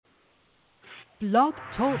Blog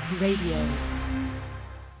Talk Radio.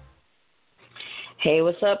 Hey,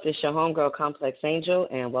 what's up? It's your homegirl, Complex Angel,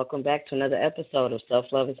 and welcome back to another episode of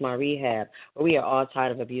Self-Love is My Rehab, where we are all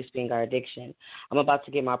tired of abuse being our addiction. I'm about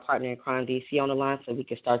to get my partner in crime, DC, on the line so we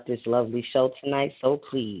can start this lovely show tonight, so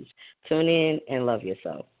please tune in and love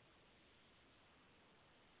yourself.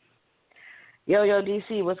 Yo,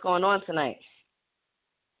 DC, what's going on tonight?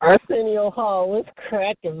 Arsenio Hall, what's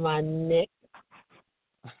cracking, my neck?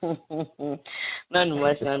 Nothing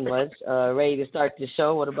much. Ready to start the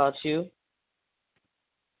show. What about you?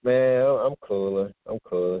 Man, I'm cooler.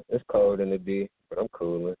 It's cold in the D, but I'm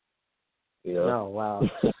cooler. You know? Oh, wow.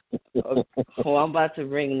 Well, I'm about to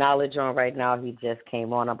bring Knowledge on right now. He just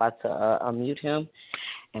came on. I'm about to unmute him,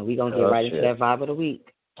 and we're going to get into that vibe of the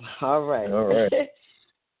week. All right.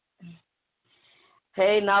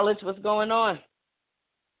 Hey, Knowledge, what's going on?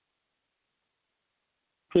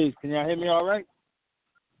 Peace. Can y'all hear me all right?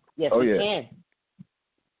 Yes, we can.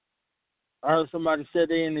 I heard somebody said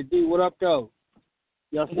they in the D. What up, though?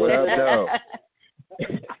 Y'all what up, though?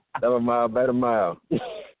 Another mile, better mile.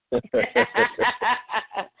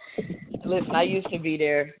 Listen, I used to be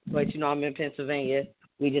there, but, I'm in Pennsylvania.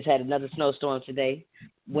 We just had another snowstorm today.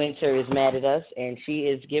 Winter is mad at us, and she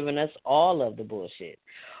is giving us all of the bullshit.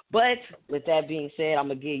 But with that being said, I'm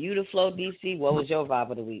going to give you the flow, DC. What was your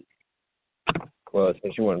vibe of the week? Well,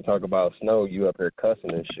 since you want to talk about snow, you up here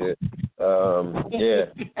cussing and shit.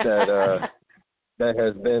 That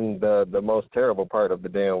has been the most terrible part of the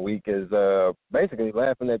damn week is basically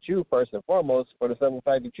laughing at you first and foremost for the simple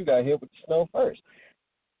fact that you got hit with the snow first.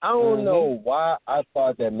 I don't know why I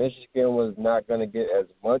thought that Michigan was not going to get as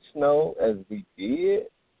much snow as we did,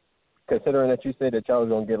 considering that you said that y'all was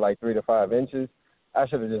going to get like 3 to 5 inches. I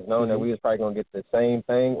should have just known that we was probably going to get the same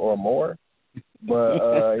thing or more. But,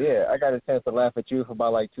 I got a chance to laugh at you for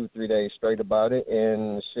about like 2-3 days straight about it.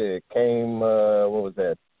 And shit, came, what was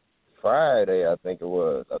that? Friday, I think it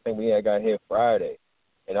was. I think we had got hit Friday.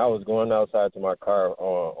 And I was going outside to my car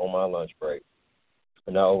on my lunch break.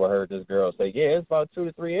 And I overheard this girl say, yeah, it's about 2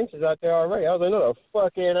 to 3 inches out there already. I was like, no, the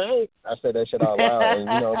fuck it ain't. I said that shit out loud.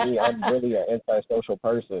 And, me, I'm really an antisocial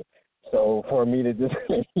person. So for me to just,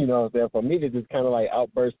 for me to just kind of like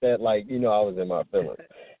outburst that, like, I was in my feelings.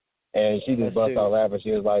 And she just bust out laughing.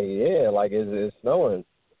 She was like, yeah, like it's snowing.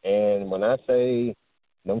 And when I say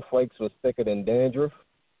them flakes was thicker than dandruff,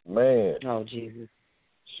 man. Oh, Jesus.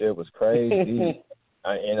 Shit was crazy.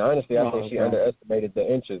 And honestly, I think she underestimated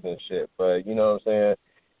the inches and shit. But, you know what I'm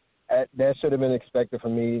saying? That should have been expected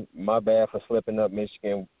from me. My bad for slipping up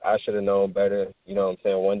Michigan. I should have known better. You know what I'm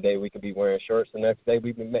saying? One day we could be wearing shorts. The next day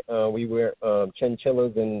we wear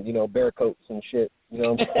chinchillas and, bear coats and shit. You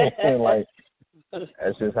know what I'm saying? Like,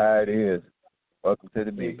 that's just how it is. Welcome to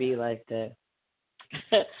the beach. It be like that.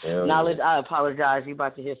 Knowledge, I apologize. You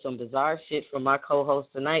about to hear some bizarre shit from my co-host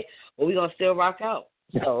tonight, but we're going to still rock out.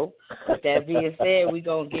 So, with that being said, we're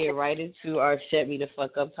going to get right into our Shut Me the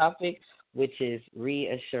Fuck Up topic, which is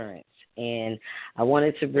reassurance. And I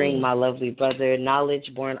wanted to bring my lovely brother,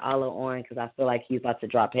 Knowledge Born Allah, on because I feel like he's about to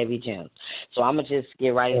drop heavy gems. So I'm going to just get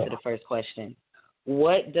right into the first question.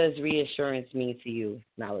 What does reassurance mean to you,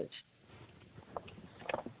 Knowledge?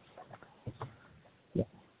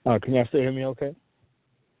 Can y'all still hear me okay?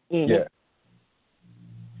 Mm-hmm. Yeah.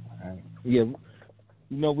 All right. Yeah.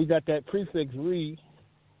 We got that prefix re,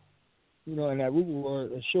 and that root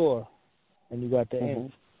word assure, and you got the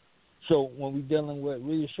end. So when we're dealing with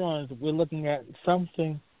reassurance, we're looking at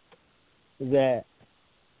something that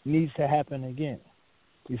needs to happen again.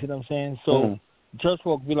 You see what I'm saying? So church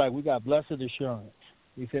folk be like, we got blessed assurance.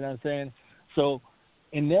 You see what I'm saying? So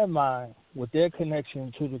in their mind, with their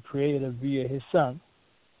connection to the Creator via His Son,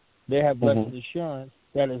 they have blessed assurance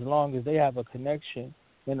that as long as they have a connection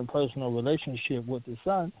in a personal relationship with the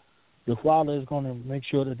Son, the Father is going to make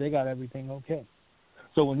sure that they got everything okay.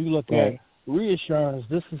 So when you look at reassurance,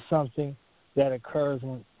 this is something that occurs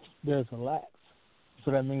when there's a lapse.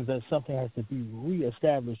 So that means that something has to be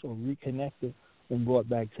reestablished or reconnected and brought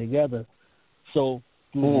back together. So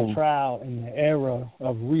through the trial and the error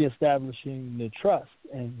of reestablishing the trust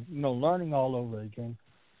and, learning all over again,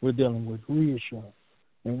 we're dealing with reassurance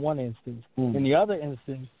in one instance. In the other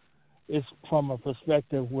instance, it's from a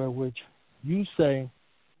perspective where which you say,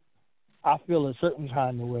 I feel a certain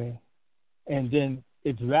kind of way, and then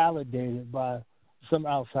it's validated by some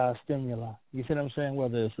outside stimuli. You see what I'm saying?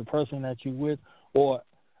 Whether it's the person that you're with or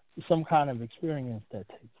some kind of experience that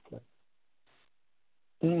takes place.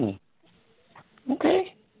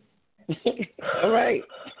 Okay. All right.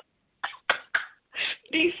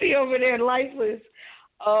 DC over there, lifeless.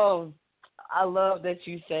 I love that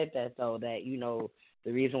you said that, though, that,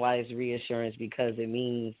 The reason why it's reassurance because it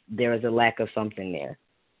means there is a lack of something there.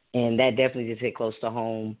 And that definitely just hit close to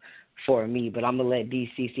home for me. But I'm going to let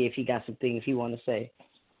DC see if he got some things he want to say.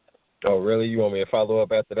 Oh, really? You want me to follow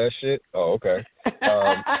up after that shit? Oh, okay.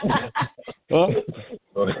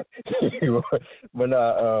 But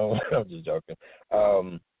nah, I'm just joking.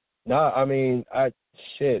 I mean,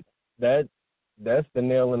 that's the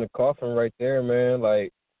nail in the coffin right there, man.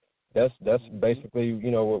 Like, that's basically,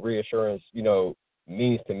 what reassurance,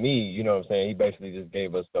 means to me. You know what I'm saying? He basically just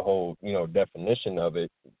gave us the whole, definition of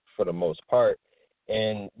it for the most part.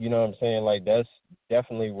 And, you know what I'm saying? Like, that's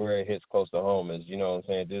definitely where it hits close to home is, you know what I'm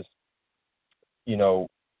saying? Just,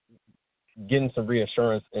 getting some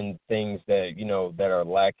reassurance in things that, that are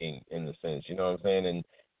lacking in a sense, you know what I'm saying? And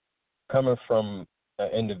coming from an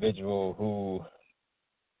individual who,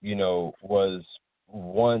 was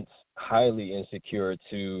once highly insecure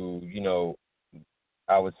to,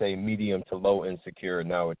 I would say medium to low insecure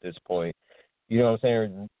now at this point, you know what I'm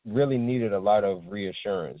saying, really needed a lot of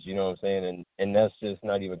reassurance, you know what I'm saying? And that's just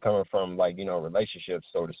not even coming from like, relationships,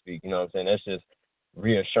 so to speak, you know what I'm saying? That's just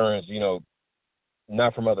reassurance,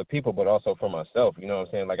 not from other people, but also for myself, you know what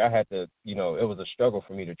I'm saying? Like I had to, it was a struggle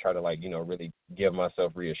for me to try to like, really give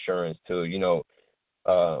myself reassurance to,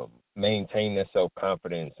 maintain that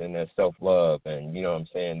self-confidence and that self-love and, you know what I'm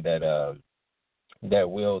saying, that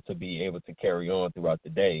will to be able to carry on throughout the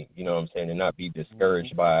day, you know what I'm saying, and not be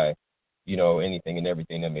discouraged by, anything and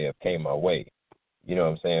everything that may have came my way, you know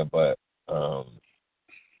what I'm saying? But,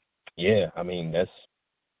 yeah, I mean, that's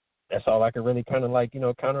all I can really kind of like,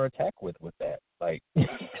 counterattack with that. Like,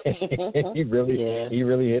 he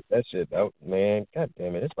really hit that shit out, man. God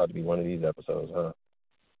damn it. It's about to be one of these episodes, huh?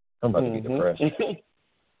 I'm about to be depressed.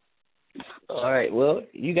 All right. Well,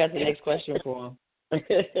 you got the next question for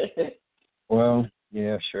him. Well,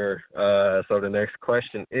 yeah, sure. So the next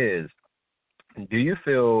question is, do you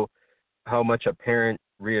feel how much a parent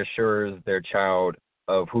reassures their child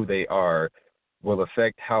of who they are will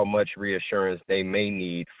affect how much reassurance they may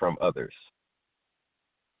need from others?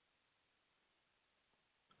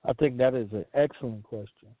 I think that is an excellent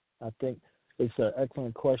question. I think it's an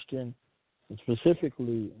excellent question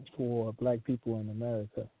specifically for black people in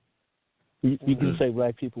America. You can say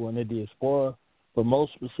black people in the diaspora, but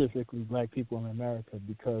most specifically black people in America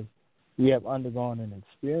because we have undergone an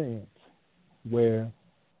experience where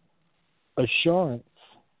assurance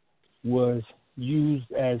was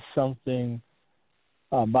used as something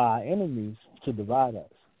by our enemies to divide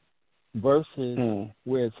us versus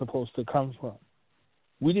where it's supposed to come from.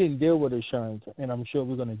 We didn't deal with assurance, and I'm sure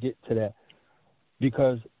we're going to get to that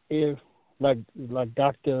because if, like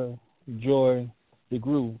Dr. Joy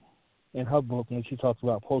DeGruy in her book, when she talks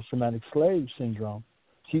about post-traumatic slave syndrome,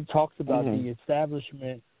 she talks about the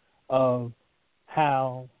establishment of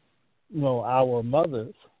how, our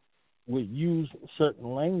mothers would use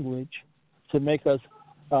certain language to make us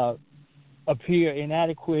appear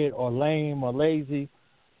inadequate or lame or lazy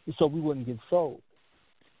so we wouldn't get sold,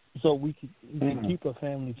 so we could keep a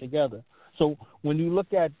family together. So when you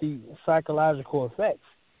look at the psychological effects,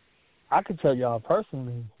 I could tell y'all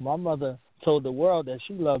personally, my mother told the world that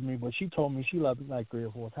she loved me, but she told me she loved me like 3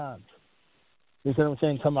 or 4 times. You see what I'm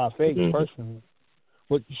saying? To my face, personally.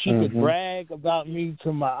 But she could brag about me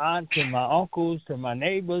to my aunts and my uncles, to my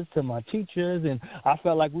neighbors, to my teachers, and I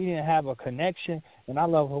felt like we didn't have a connection, and I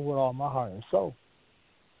love her with all my heart and soul.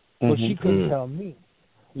 But she couldn't tell me.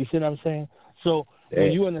 You see what I'm saying? So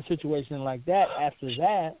when you're in a situation like that, after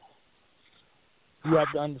that, you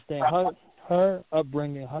have to understand her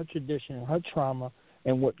upbringing, her tradition, her trauma,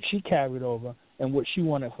 and what she carried over and what she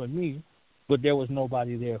wanted for me, but there was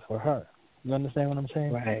nobody there for her. You understand what I'm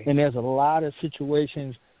saying? Right. And there's a lot of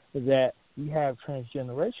situations that we have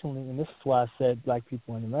transgenerationally, and this is why I said black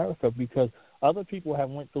people in America, because other people have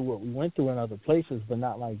went through what we went through in other places, but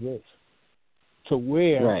not like this. To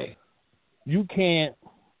where you can't,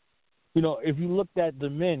 if you looked at the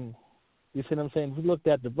men, you see what I'm saying? If you looked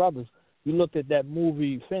at the brothers, you looked at that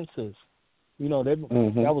movie Fences,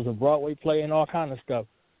 that was a Broadway play and all kind of stuff.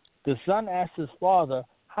 The son asked his father,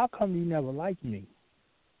 how come you never liked me?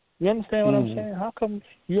 You understand what I'm saying? How come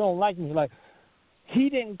you don't like me? Like,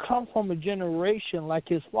 he didn't come from a generation like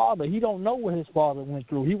his father. He don't know what his father went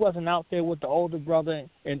through. He wasn't out there with the older brother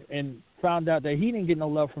and found out that he didn't get no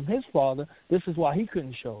love from his father. This is why he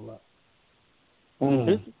couldn't show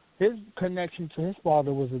love. His connection to his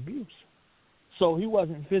father was abuse. So he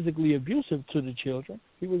wasn't physically abusive to the children.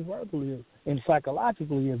 He was verbally and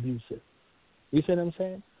psychologically abusive. You see what I'm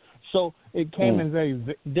saying? So it came in very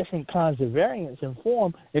different kinds of variants and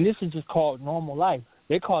form, and this is just called normal life.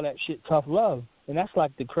 They call that shit tough love, and that's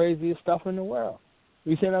like the craziest stuff in the world.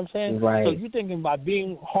 You see what I'm saying? Right. So you're thinking by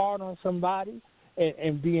being hard on somebody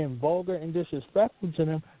and being vulgar and disrespectful to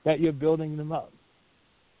them that you're building them up.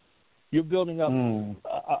 You're building up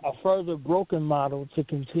a further broken model to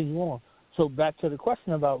continue on. So back to the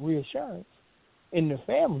question about reassurance in the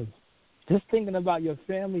family. Just thinking about your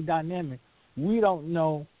family dynamic, we don't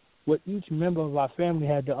know what each member of our family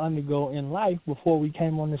had to undergo in life before we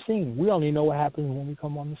came on the scene. We only know what happens when we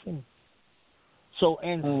come on the scene. So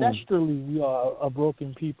ancestrally, we are a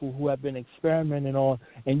broken people who have been experimented on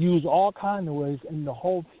and used all kinds of ways, and the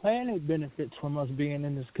whole planet benefits from us being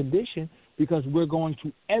in this condition because we're going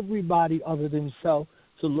to everybody other than self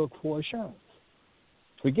to look for assurance.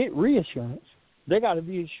 Forget reassurance. They got to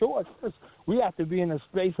be assured first. We have to be in a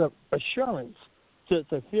space of assurance to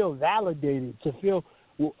feel validated, to feel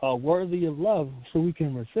worthy of love so we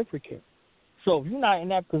can reciprocate. So if you're not in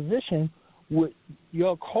that position with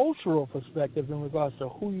your cultural perspective in regards to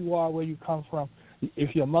who you are, where you come from,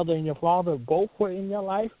 if your mother and your father both were in your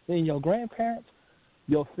life, then your grandparents,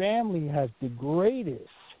 your family has the greatest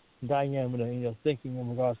diameter in your thinking in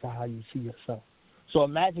regards to how you see yourself. So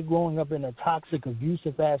imagine growing up in a toxic,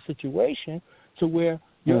 abusive-ass situation to where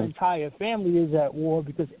your entire family is at war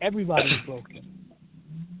because everybody's broken.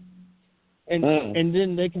 And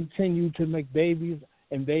then they continue to make babies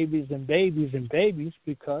and babies and babies and babies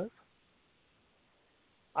because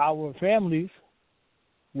our families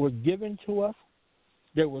were given to us,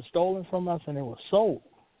 they were stolen from us, and they were sold.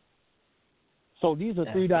 So these are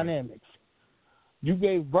three dynamics. You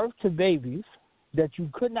gave birth to babies that you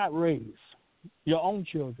could not raise, your own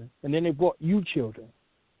children, and then they brought you children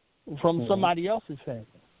from somebody else's family.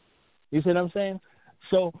 You see what I'm saying?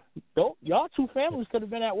 So y'all two families could have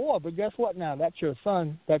been at war, but guess what now? That's your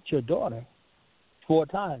son, that's your daughter for a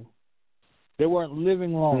time. They weren't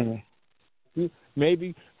living long.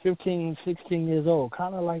 Maybe 15, 16 years old,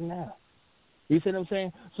 kind of like now. You see what I'm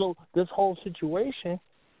saying? So this whole situation,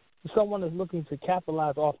 someone is looking to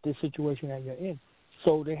capitalize off this situation that you're in.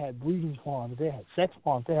 So they had breeding farms, they had sex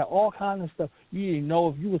farms, they had all kinds of stuff. You didn't know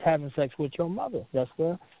if you was having sex with your mother. That's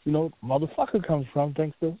where, motherfucker comes from,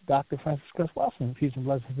 thanks to Dr. Frances Cress Welsing. Peace and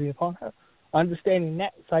blessings be upon her. Understanding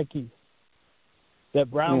that psyche,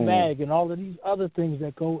 that brown bag, and all of these other things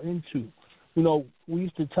that go into. We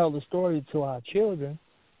used to tell the story to our children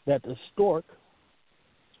that the stork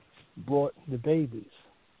brought the babies.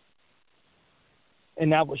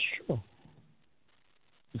 And that was true.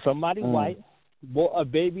 Somebody white brought a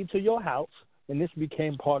baby to your house, and this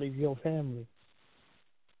became part of your family.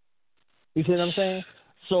 You see what I'm saying?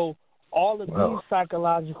 So all of these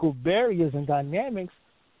psychological barriers and dynamics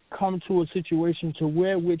come to a situation to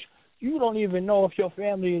where which you don't even know if your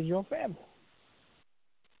family is your family.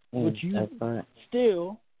 But you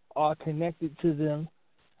still are connected to them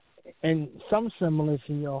and some semblance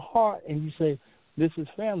in your heart, and you say, this is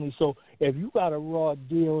family. So if you got a raw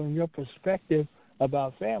deal in your perspective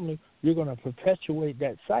about family, you're going to perpetuate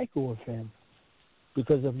that cycle of family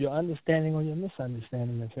because of your understanding or your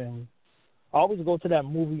misunderstanding of family. I always go to that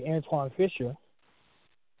movie Antoine Fisher,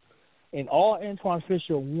 and all Antoine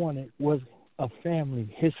Fisher wanted was a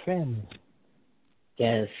family, his family.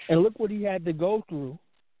 Yes. And look what he had to go through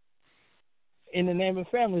in the name of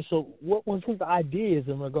family. So what was his ideas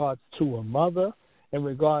in regards to a mother, in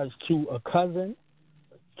regards to a cousin,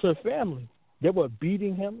 to a family? They were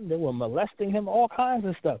beating him. They were molesting him, all kinds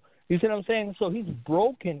of stuff. You see what I'm saying? So he's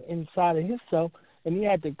broken inside of himself, and he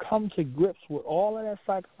had to come to grips with all of that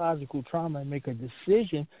psychological trauma and make a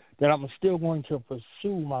decision that I'm still going to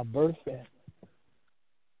pursue my birth family.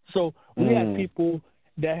 So we have people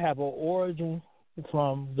that have an origin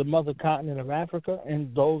from the mother continent of Africa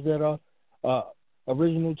and those that are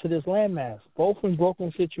original to this landmass, both in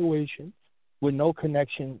broken situations with no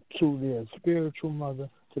connection to their spiritual mother,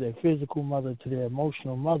 to their physical mother, to their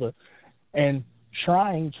emotional mother, and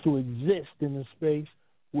trying to exist in a space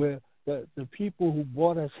where the people who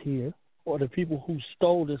brought us here or the people who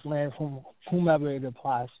stole this land from whomever it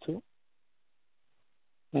applies to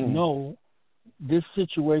know this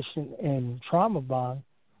situation and trauma bond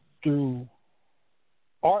through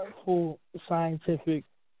artful scientific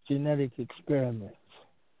genetic experiments.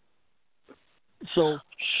 So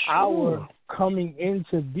our coming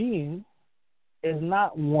into being is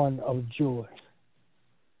not one of joy.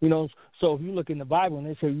 So if you look in the Bible and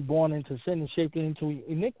they say you're born into sin and shaped into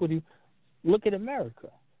iniquity, look at America.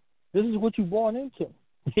 This is what you're born into.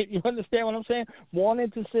 You understand what I'm saying? Born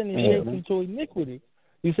into sin and shaped into iniquity.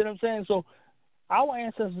 You see what I'm saying? So our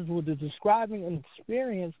ancestors were describing an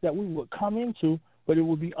experience that we would come into, but it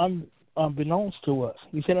would be unbeknownst to us.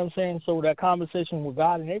 You see what I'm saying? So that conversation with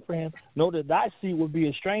God and Abraham, know that thy seed would be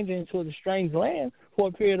a stranger into a strange land for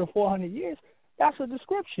a period of 400 years. That's a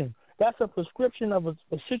description. That's a prescription of a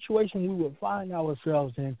situation we would find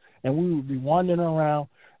ourselves in, and we would be wandering around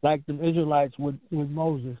like the Israelites with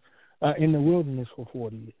Moses in the wilderness for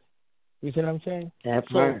 40 years. You see what I'm saying? That's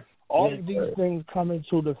so right. All of these things come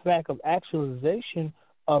into the fact of actualization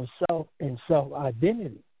of self and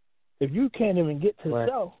self-identity. If you can't even get to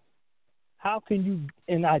self, how can you,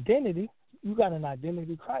 in identity, you got an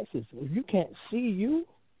identity crisis. If you can't see you,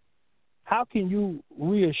 how can you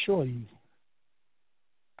reassure you?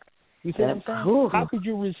 You see what I'm saying? How could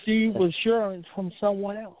you receive assurance from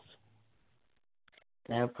someone else?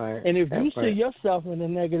 That part. And if you see yourself in a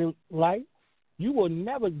negative light, you will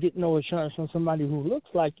never get no assurance from somebody who looks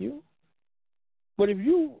like you. But if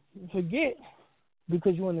you forget,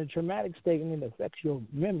 because you're in a traumatic state and it affects your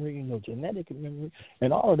memory and your genetic memory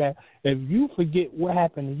and all of that, if you forget what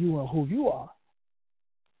happened to you and who you are,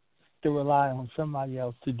 to rely on somebody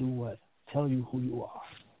else to do what? Tell you who you are.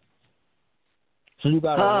 So you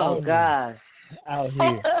got a longing out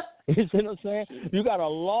here. You see what I'm saying? You got a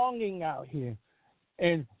longing out here.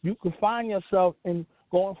 And you can find yourself in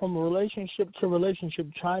going from relationship to relationship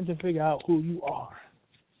trying to figure out who you are.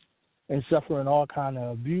 And suffering all kind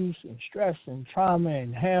of abuse and stress and trauma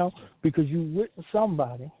and hell because you with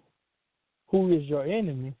somebody who is your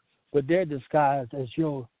enemy, but they're disguised as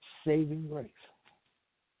your saving grace.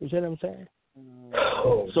 You see what I'm saying?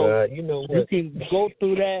 Oh, so God. You know what? You can go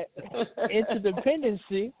through that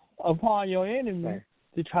interdependency upon your enemy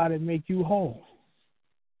to try to make you whole.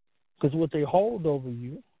 Because what they hold over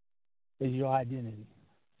you is your identity,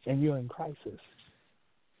 and you're in crisis.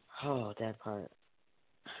 Oh, that part.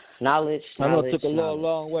 Knowledge. I know it took a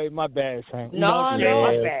long way. My bad, Frank. No, my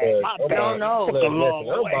bad. No. I'm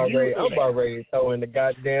about ready to throw in the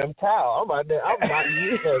goddamn towel. I'm about to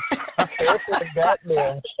use prepare for the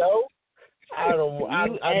goddamn show.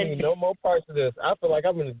 I need no more parts of this. I feel like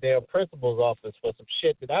I'm in the damn principal's office for some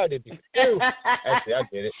shit that I didn't do. Actually,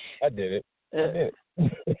 I did it.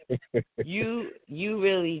 You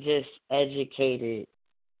really just educated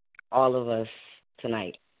all of us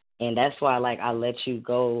tonight. And that's why, I let you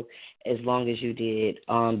go as long as you did,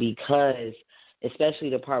 because especially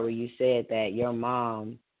the part where you said that your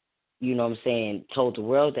mom, you know what I'm saying, told the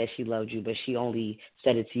world that she loved you, but she only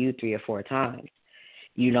said it to you 3 or 4 times.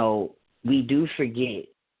 You know, we do forget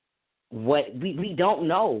what we don't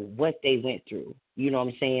know what they went through. You know what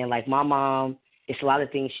I'm saying? Like my mom, it's a lot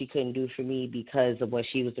of things she couldn't do for me because of what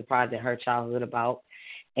she was deprived in her childhood about.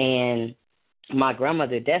 And my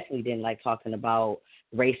grandmother definitely didn't like talking about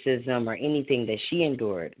racism or anything that she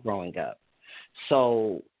endured growing up.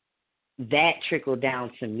 So that trickled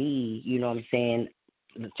down to me, you know what I'm saying,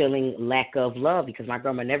 feeling lack of love because my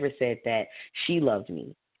grandma never said that she loved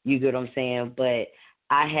me. You get what I'm saying? But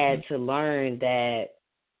I had to learn that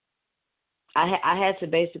I had to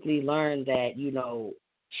basically learn that, you know,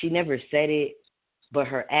 she never said it, but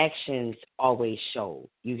her actions always showed.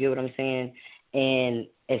 You get what I'm saying? And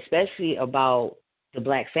especially about the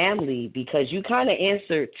black family, because you kind of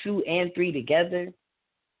answered 2 and 3 together,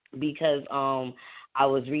 because I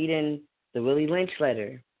was reading the Willie Lynch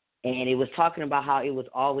letter, and it was talking about how it was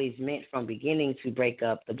always meant from beginning to break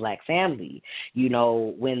up the black family. You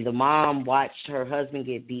know, when the mom watched her husband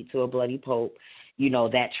get beat to a bloody pulp, you know,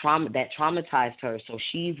 that traumatized her. So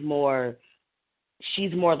she's more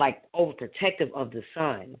like overprotective of the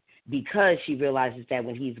son, because she realizes that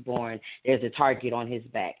when he's born, there's a target on his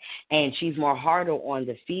back. And she's more harder on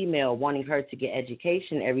the female, wanting her to get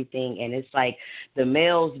education and everything. And it's like the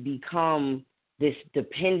males become this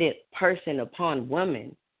dependent person upon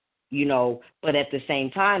women, you know, but at the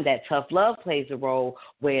same time, that tough love plays a role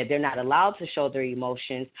where they're not allowed to show their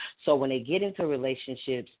emotions. So when they get into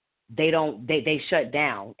relationships, they shut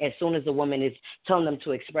down as soon as a woman is telling them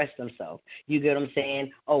to express themselves. You get what I'm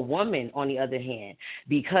saying? A woman, on the other hand,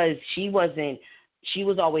 because she was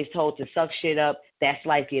always told to suck shit up, that's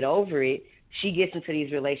life, get over it. She gets into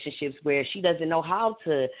these relationships where she doesn't know how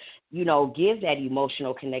to, you know, give that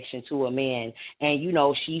emotional connection to a man. And, you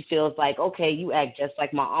know, she feels like, okay, you act just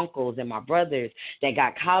like my uncles and my brothers that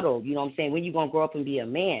got coddled. You know what I'm saying? When you going to grow up and be a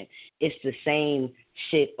man? It's the same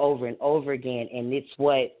shit over and over again. And it's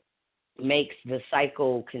what makes the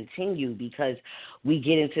cycle continue, because we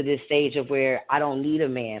get into this stage of where I don't need a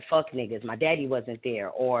man, fuck niggas, my daddy wasn't there,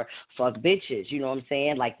 or fuck bitches, you know what I'm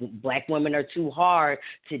saying? Like black women are too hard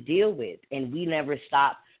to deal with, and we never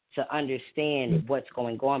stop to understand what's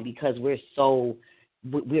going on because we're so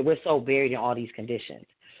buried in all these conditions.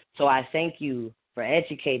 So I thank you for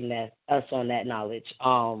educating us on that knowledge.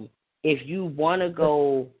 If you want to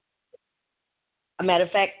go A matter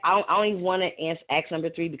of fact, I don't even want to ask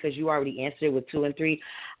number 3 because you already answered it with 2 and 3.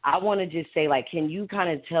 I want to just say, like, can you kind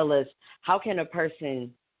of tell us how can a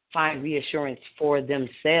person find reassurance for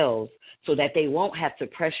themselves so that they won't have to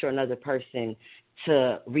pressure another person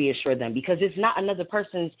to reassure them? Because it's not another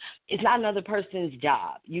person's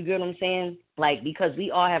job. You get what I'm saying? Like, because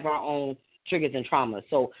we all have our own triggers and traumas.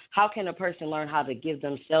 So how can a person learn how to give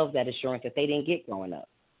themselves that assurance that they didn't get growing up?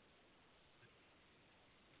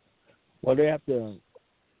 Well, they have to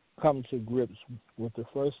come to grips with the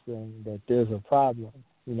first thing, that there's a problem.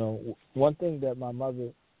 You know, one thing that my mother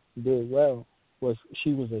did well was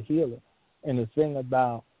she was a healer. And the thing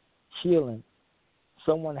about healing,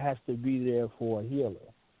 someone has to be there for a healer,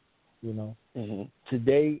 you know. Mm-hmm.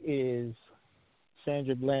 Today is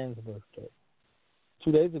Sandra Bland's birthday.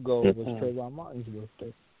 2 days ago was Trayvon Martin's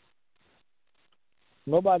birthday.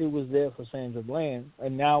 Nobody was there for Sandra Bland,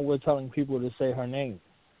 and now we're telling people to say her name.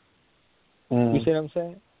 You see what I'm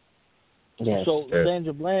saying? Yes. So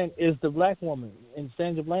Sandra Bland is the black woman, and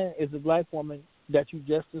Sandra Bland is the black woman that you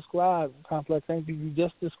just described, Complex Thinking. You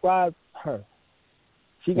just described her.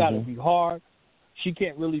 She got to be hard. She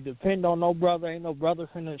can't really depend on no brother. Ain't no brother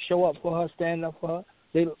finna show up for her, stand up for her.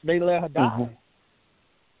 They let her die.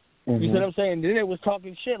 You see what I'm saying? Then they was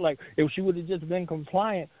talking shit like if she would have just been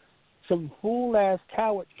compliant, some fool-ass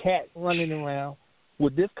coward cat running around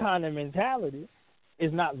with this kind of mentality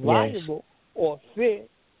is not viable or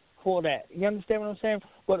fit for that. You understand what I'm saying?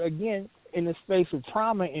 But again, in the space of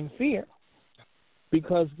trauma and fear,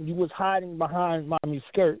 because you was hiding behind mommy's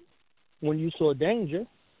skirt when you saw danger,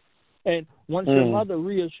 and once your mother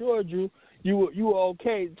reassured you, you were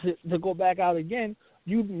okay to go back out again.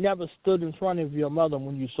 You never stood in front of your mother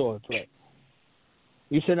when you saw a threat.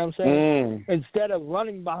 You see what I'm saying? Instead of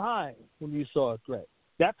running behind when you saw a threat.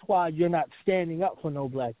 That's why you're not standing up for no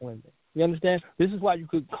black women. You understand? This is why you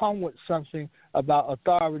could come with something about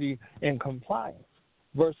authority and compliance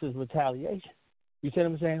versus retaliation. You see what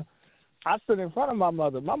I'm saying? I stood in front of my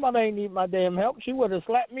mother. My mother ain't need my damn help. She would have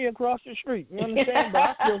slapped me across the street. You understand? But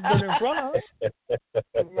I still stood in front of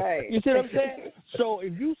her. Right. You see what I'm saying? So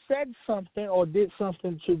if you said something or did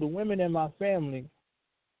something to the women in my family,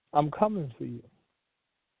 I'm coming for you.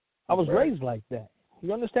 I was raised like that.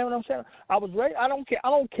 You understand what I'm saying? I was raised. I don't care. I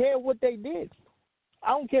don't care what they did. I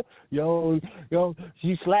don't care. Yo,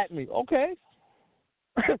 she slapped me. Okay.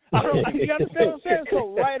 You understand what I'm saying?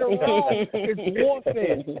 So right or wrong, it's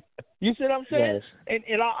warfare. You see what I'm saying? Yes.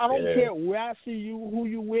 And I don't care where I see you, who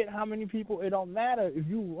you with, how many people. It don't matter. If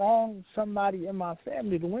you wrong somebody in my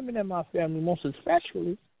family, the women in my family most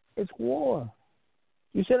especially, it's war.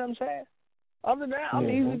 You see what I'm saying? Other than that, I'm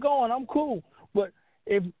easy going. I'm cool. But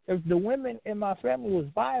if the women in my family was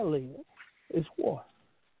violated, it's war.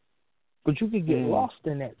 But you can get lost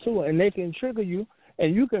in that too, and they can trigger you,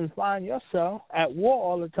 and you can find yourself at war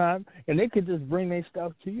all the time, and they could just bring their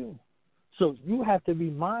stuff to you. So you have to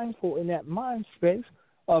be mindful in that mind space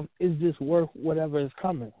of, is this worth whatever is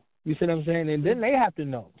coming? You see what I'm saying? And then they have to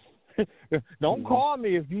know. Don't call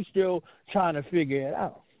me if you still trying to figure it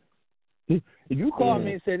out. If you call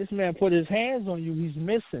me and say, this man put his hands on you, he's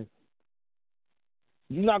missing,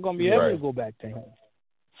 you're not going to be able to go back to him.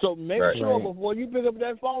 So make sure before you pick up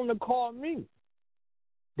that phone to call me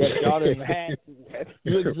that y'all done had,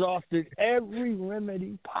 you exhausted every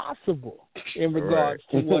remedy possible in regards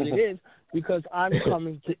to what it is, because I'm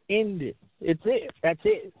coming to end it. It's it. That's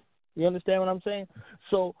it. You understand what I'm saying?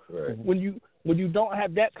 So when you don't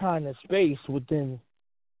have that kind of space within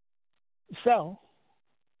self,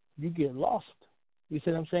 you get lost. You see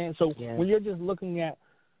what I'm saying? So when you're just looking at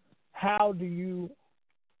how do you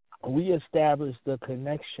reestablish the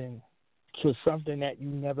connection to something that you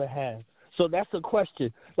never had. So that's the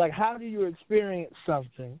question. Like, how do you experience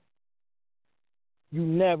something you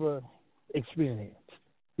never experienced?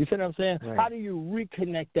 You see what I'm saying? How do you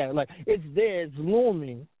reconnect that? Like, it's there, it's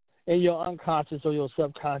looming in your unconscious or your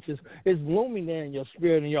subconscious. It's looming there in your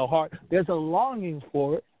spirit and your heart. There's a longing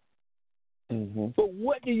for it. But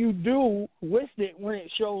what do you do with it when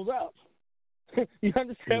it shows up? You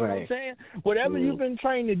understand what I'm saying? Whatever you've been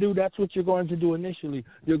trained to do, that's what you're going to do initially.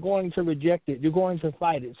 You're going to reject it. You're going to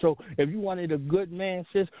fight it. So if you wanted a good man,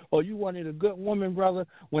 sis, or you wanted a good woman, brother,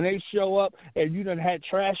 when they show up and you done had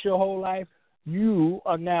trash your whole life, you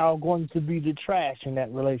are now going to be the trash in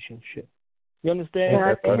that relationship. You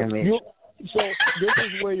understand? So this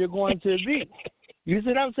is where you're going to be. You see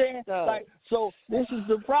what I'm saying? So this is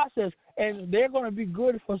the process. And they're going to be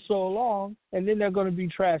good for so long, and then they're going to be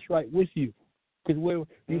trash right with you. Because where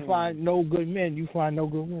you find no good men, you find no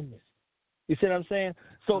good women. You see what I'm saying?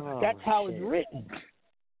 So that's how it's written.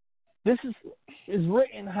 This is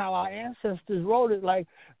written how our ancestors wrote it. Like,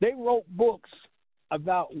 they wrote books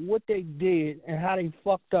about what they did and how they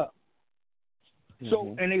fucked up.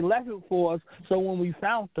 So, and they left it for us. So when we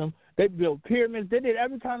found them, they built pyramids. They did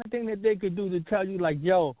every kind of thing that they could do to tell you, like,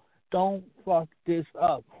 yo, don't fuck this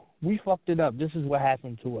up. We fucked it up. This is what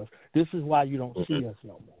happened to us. This is why you don't see us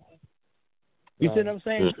no more. You see what I'm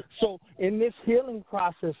saying? So in this healing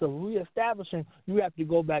process of reestablishing, you have to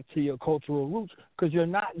go back to your cultural roots, because you're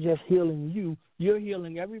not just healing you. You're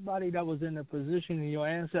healing everybody that was in a position in your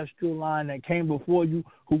ancestral line that came before you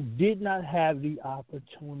who did not have the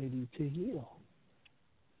opportunity to heal.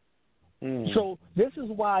 So this is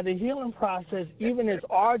why the healing process, even as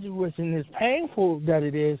arduous and as painful that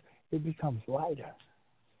it is, it becomes lighter.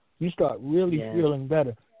 You start really feeling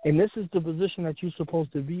better. And this is the position that you're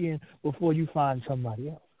supposed to be in before you find somebody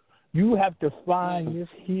else. You have to find this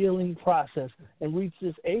healing process and reach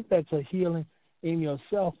this apex of healing in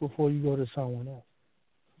yourself before you go to someone else.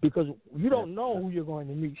 Because you don't know who you're going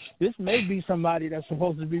to meet. This may be somebody that's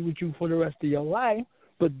supposed to be with you for the rest of your life,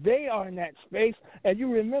 but they are in that space. And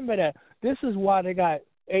you remember that. This is why they got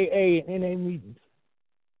AA and NA meetings.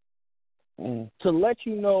 To let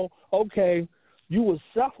you know, okay, you were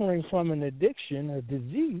suffering from an addiction, a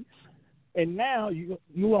disease, and now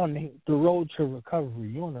you're on the road to recovery.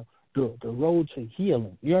 You're on the road to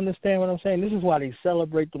healing. You understand what I'm saying? This is why they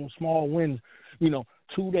celebrate them small wins,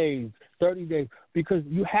 2 days, 30 days, because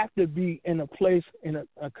you have to be in a place, in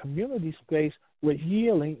a community space where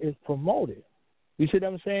healing is promoted. You see what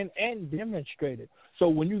I'm saying? And demonstrated. So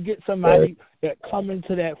when you get somebody that come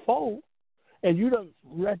into that fold and you done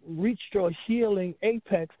reached your healing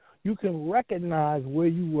apex, you can recognize where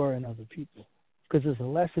you were in other people, because it's a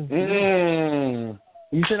lesson for you.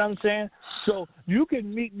 You see what I'm saying? So you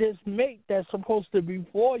can meet this mate that's supposed to be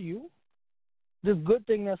for you, this good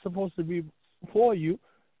thing that's supposed to be for you,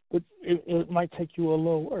 but it might take you a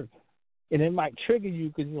little work. And it might trigger you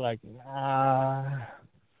because you're like, nah,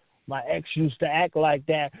 my ex used to act like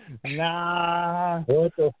that. Nah.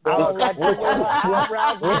 What the fuck? I don't like the way my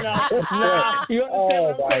eyebrows, nah. You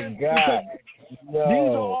understand what I'm saying? God.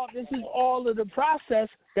 No. This is all of the process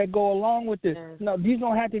that go along with this. No, these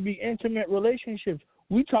don't have to be intimate relationships.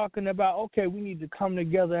 We're talking about, okay, we need to come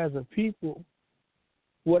together as a people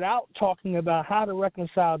without talking about how to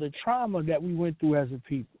reconcile the trauma that we went through as a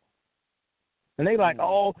people. And they like,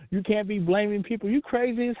 oh, you can't be blaming people. You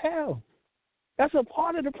crazy as hell. That's a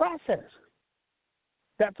part of the process.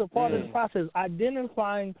 That's a part of the process.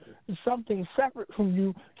 Identifying something separate from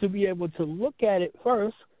you to be able to look at it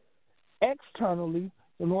first externally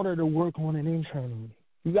in order to work on it internally.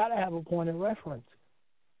 You got to have a point of reference.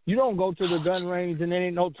 You don't go to the gun range and there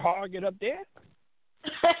ain't no target up there.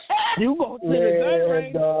 You go to the gun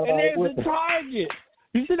range and there's a target.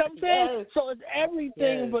 You see what I'm saying? Yes. So it's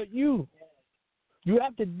everything but you. You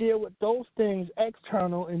have to deal with those things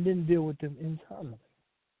external and then deal with them internally.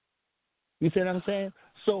 You see what I'm saying?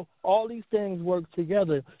 So all these things work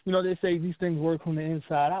together. They say these things work from the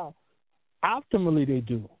inside out. Optimally, they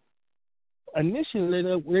do. Initially,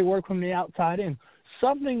 they work from the outside in.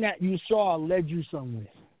 Something that you saw led you somewhere.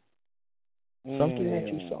 Something that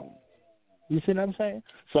you saw. You see what I'm saying?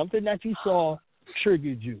 Something that you saw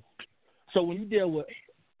triggered you. So when you deal with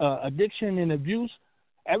addiction and abuse,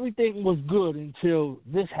 everything was good until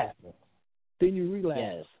this happened. Then you relapse.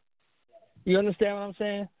 Yes. You understand what I'm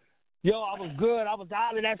saying? Yo, I was good. I was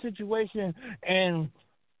out of that situation. And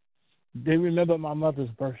they remember my mother's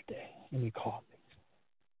birthday, and he called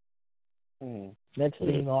me. Next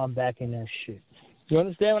thing you know, I'm back in that shit. You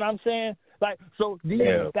understand what I'm saying? Like, so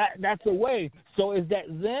that's a way. So is that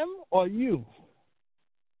them or you?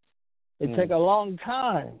 It take a long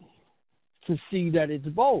time to see that it's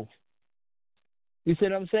both. You see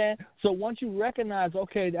what I'm saying? So once you recognize,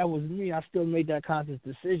 okay, that was me, I still made that conscious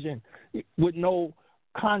decision with no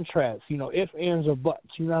contrast, if, ands, or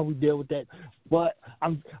buts. You know how we deal with that. But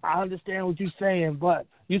I understand what you're saying, but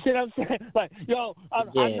you see what I'm saying? Like, yo,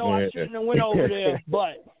 I know I shouldn't have went over there,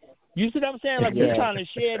 but you see what I'm saying? Like, you're trying to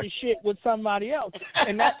share the shit with somebody else.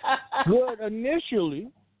 And that's good initially.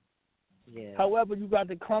 Yeah. However, you got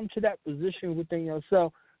to come to that position within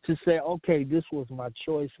yourself to say, okay, this was my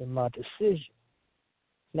choice and my decision.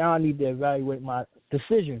 Now I need to evaluate my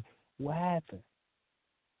decision. What happened?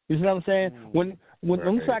 You see what I'm saying? When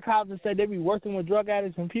them psychologists said they be working with drug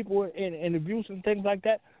addicts and people in abuse and things like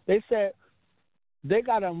that, they said they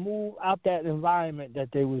got to move out that environment that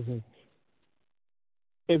they was in.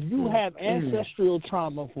 If you have ancestral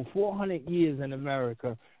trauma for 400 years in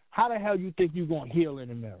America, how the hell you think you're going to heal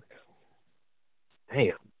in America?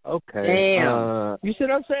 Damn. Okay. Damn. You see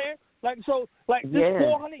what I'm saying? This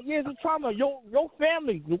 400 years of trauma, your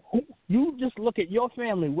family, you just look at your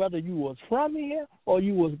family, whether you was from here or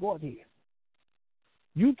you was born here.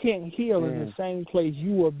 you can't heal in the same place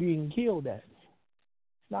you are being killed at.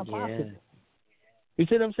 It's not possible. You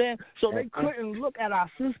see what I'm saying? So they couldn't look at our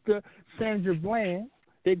sister, Sandra Bland.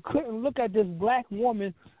 They couldn't look at this black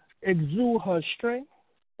woman exude her strength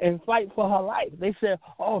and fight for her life. They said,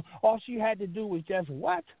 oh, all she had to do was just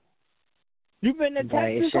what? You been to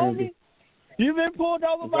Texas, homie? You been pulled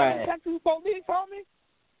over by the Texas police, homie?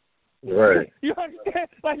 Right. You understand?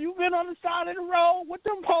 Like, you been on the side of the road with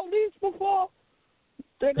them police before?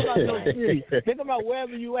 Think about your city. Think about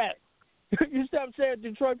wherever you at. You see what I'm saying?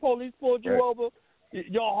 Detroit police pulled you over.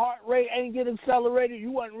 Your heart rate ain't getting accelerated.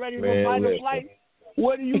 You wasn't ready for fight or flight.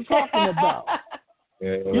 What are you talking about?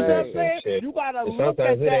 You know what I'm saying? Shit. You gotta look at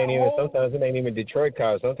that. Sometimes it ain't even Detroit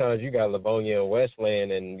cops. Sometimes you got Livonia and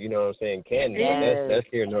Westland, and you know what I'm saying, Canton. Yes. That's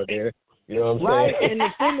here nor there. You know what I'm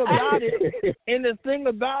saying? And the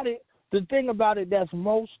thing about it that's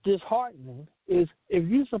most disheartening is if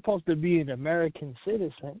you're supposed to be an American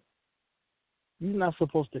citizen, you're not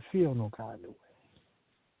supposed to feel no kind of way.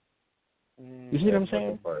 You see what I'm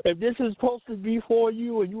saying? If this is supposed to be for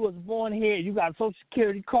you and you was born here, you got a Social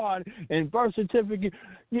Security card and birth certificate,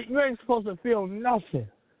 you ain't supposed to feel nothing.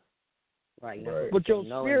 Right. But your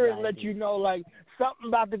spirit lets you know, like, something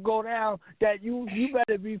about to go down that you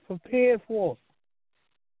better be prepared for.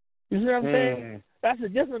 You see what I'm saying? That's a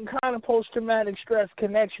different kind of post-traumatic stress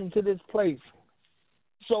connection to this place.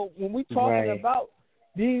 So when we talking about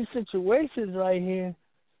these situations right here,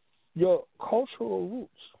 your cultural roots,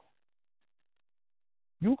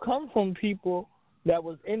 you come from people that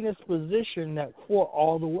was in this position that fought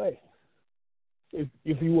all the way.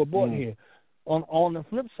 If you were born here. On the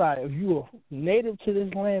flip side, if you were native to this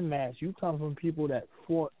landmass, you come from people that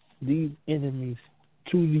fought these enemies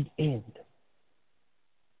to the end.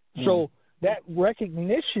 So that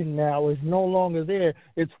recognition now is no longer there.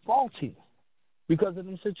 It's faulty because of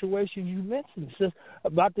the situations you mentioned. It's just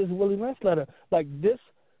about this Willie Lynch letter. Like this,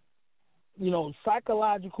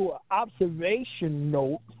 psychological observation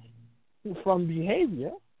note from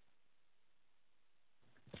behavior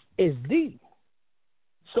is deep.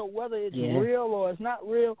 So whether it's real or it's not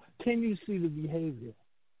real, can you see the behavior?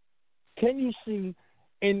 Can you see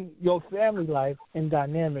in your family life and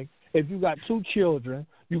dynamic, if you got two children,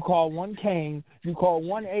 you call one Cain, you call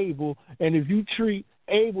one Abel, and if you treat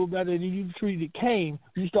Abel better than you treated Cain,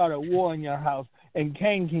 you start a war in your house, and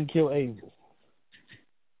Cain can kill Abel.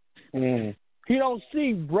 He don't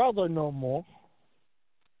see brother no more.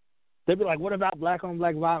 They be like, what about black on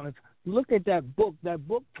black violence? Look at that book. That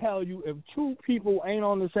book tells you if two people ain't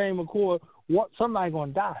on the same accord, somebody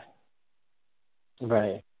gonna die.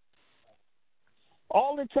 Right.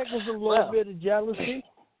 All it takes is a little bit of jealousy.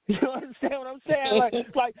 You understand what I'm saying?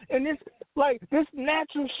 This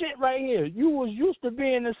natural shit right here. You was used to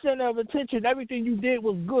being the center of attention. Everything you did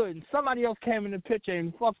was good, and somebody else came in the picture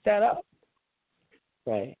and fucked that up.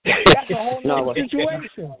 Right. That's a whole nother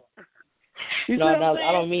situation. I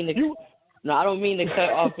don't mean to cut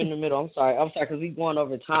off in the middle. I'm sorry, because we going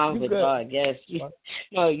over time, but I guess you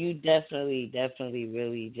definitely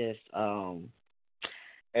really just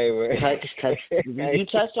you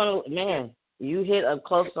touched on it, man. You hit up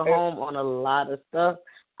close to home on a lot of stuff.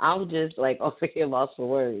 I'm just like over here lost for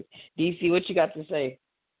words. DC, what you got to say?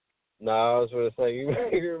 No, I was going to say, you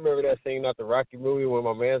remember that scene out the Rocky movie when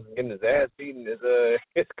my man's getting his ass beaten?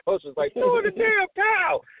 His coach was like, throw the damn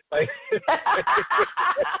cow! Like,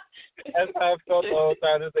 that's how I felt the whole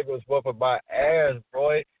time. This thing was whooping my ass,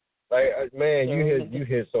 boy. Like, man, you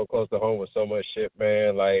hit so close to home with so much shit,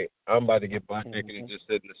 man. Like, I'm about to get butt naked and just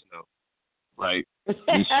sit in the snow. Like, this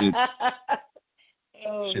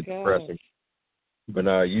shit depressing. But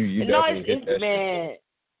you definitely hit that shit.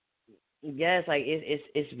 Yes, like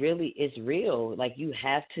it's real. Like you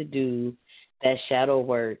have to do that shadow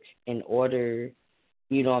work in order,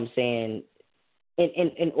 you know what I'm saying,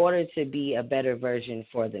 in order to be a better version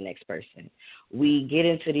for the next person. We get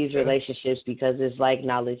into these relationships because it's like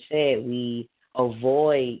Knowledge said, we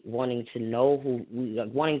avoid wanting to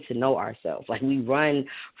know ourselves. Like we run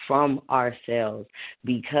from ourselves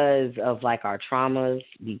because of like our traumas,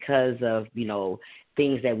 because of,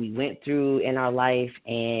 things that we went through in our life,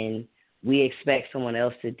 and we expect someone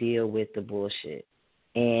else to deal with the bullshit.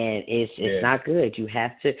 And it's not good. You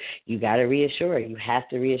got to reassure. You have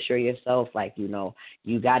to reassure yourself, like, you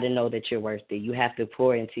got to know that you're worth it. You have to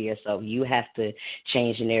pour into yourself. You have to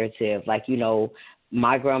change the narrative. Like,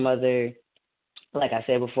 my grandmother, like I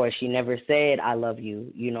said before, she never said, I love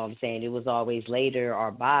you. You know what I'm saying? It was always later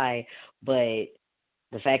or bye. But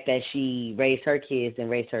the fact that she raised her kids and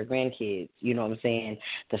raised her grandkids, you know what I'm saying?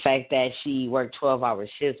 The fact that she worked 12-hour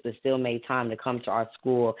shifts but still made time to come to our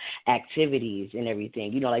school activities and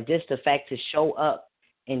everything. Like just the fact to show up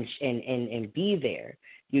and be there.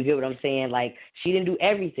 You get what I'm saying? Like, she didn't do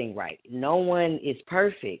everything right. No one is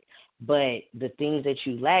perfect, but the things that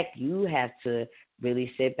you lack, you have to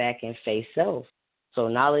really sit back and face self. So,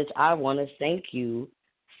 Knowledge, I want to thank you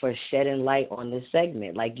for shedding light on this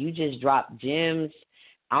segment. Like, you just dropped gems.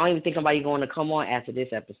 I don't even think somebody going to come on after this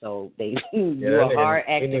episode. You're a hard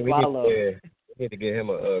act to follow. We need to get him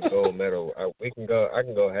a gold medal. I can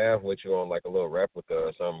go half with you on like a little replica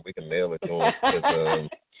or something. We can mail it to him. 'Cause,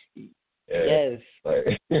 yes.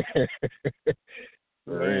 Like,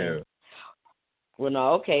 for real. Well,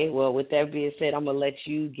 no, okay. Well, with that being said, I'm going to let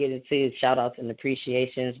you get into shout-outs and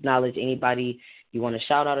appreciations. Knowledge, anybody you want to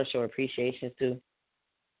shout out or show appreciations to?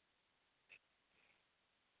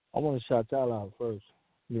 I want to shout y'all out first.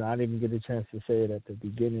 You know, I didn't get a chance to say it at the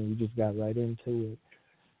beginning. We just got right into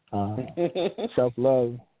it.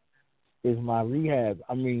 Self-love is my rehab.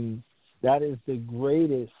 I mean, that is the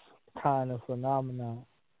greatest kind of phenomenon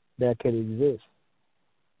that could exist.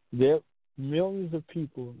 There are millions of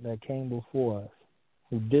people that came before us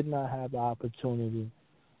who did not have the opportunity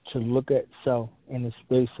to look at self in the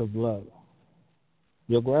space of love.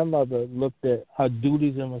 Your grandmother looked at her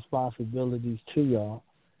duties and responsibilities to y'all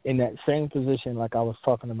in that same position, like I was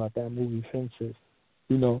talking about that movie Fences.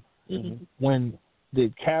 You know, when the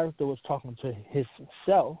character was talking to his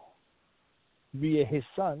self via his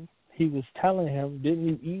son, he was telling him, didn't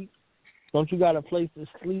you eat? Don't you got a place to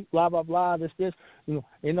sleep? Blah, blah, blah, this. You know,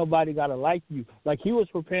 ain't nobody got to like you. Like, he was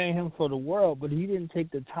preparing him for the world, but he didn't take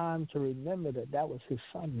the time to remember that that was his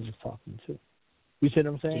son he was talking to. You see what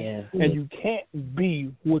I'm saying? Yeah. And you can't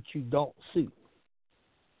be what you don't see.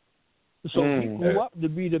 So he grew up to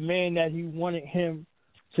be the man that he wanted him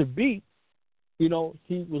to be. You know,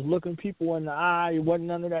 he was looking people in the eye. It wasn't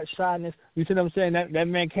none of that shyness. You see what I'm saying? That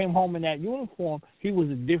man came home in that uniform. He was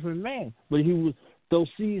a different man. But those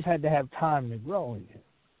seeds had to have time to grow in him.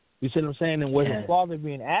 You see what I'm saying? And with his father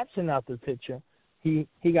being absent out the picture, he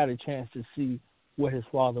got a chance to see what his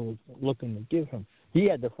father was looking to give him. He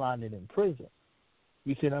had to find it in prison.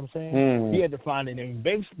 You see what I'm saying? He had to find it in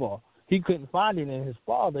baseball. He couldn't find it in his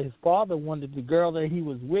father. His father wanted the girl that he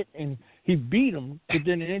was with, and he beat him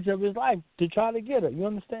within an inch of his life to try to get her. You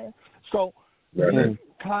understand? So these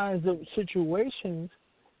kinds of situations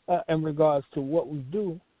in regards to what we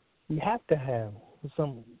do, we have to have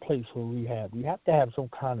some place for rehab. We have to have some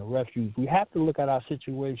kind of refuge. We have to look at our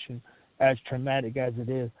situation, as traumatic as it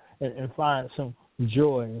is, and find some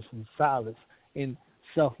joy and some solace in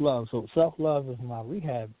self-love. So self-love is my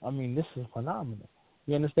rehab. I mean, this is phenomenal.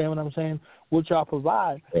 You understand what I'm saying? What y'all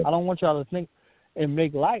provide, I don't want y'all to think and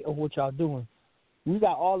make light of what y'all doing. We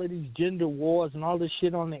got all of these gender wars and all this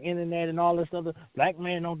shit on the internet and all this other black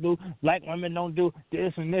men don't do, black women don't do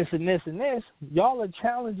this and this and this and this. Y'all are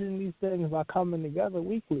challenging these things by coming together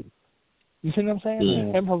weekly. You see what I'm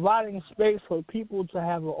saying? And providing space for people to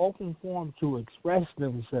have an open forum to express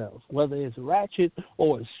themselves, whether it's ratchet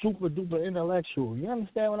or it's super duper intellectual. You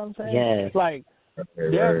understand what I'm saying? Yes. Like,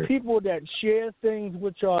 there are people that share things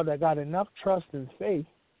with y'all that got enough trust and faith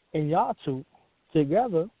in y'all two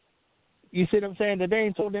together. You see what I'm saying? That they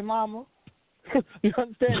ain't told their mama. You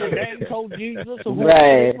understand? That they ain't told Jesus or who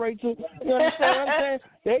they pray to. You understand what I'm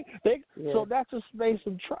saying? So that's a space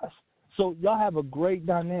of trust. So y'all have a great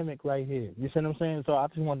dynamic right here. You see what I'm saying? So I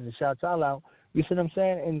just wanted to shout y'all out. You see what I'm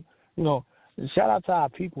saying? And, you know, shout out to our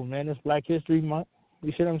people, man. It's Black History Month.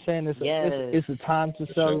 You see what I'm saying? It's a time to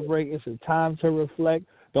celebrate. It's a time to reflect.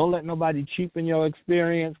 Don't let nobody cheapen your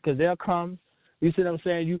experience, because they'll come. You see what I'm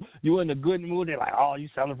saying? You in a good mood. They're like, oh, you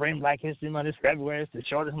celebrating Black History Month. It's February. It's the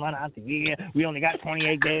shortest month out the year. We only got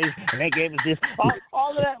 28 days, and they gave us this.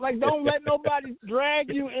 All of that. Like, don't let nobody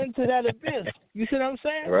drag you into that abyss. You see what I'm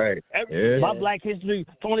saying? Right. My Black History,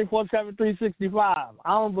 24/7, 365. I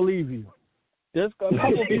don't believe you. There's a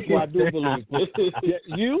couple people I do believe.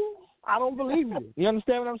 You? I don't believe you. You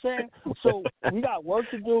understand what I'm saying? So we got work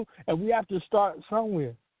to do, and we have to start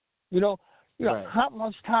somewhere. You know, how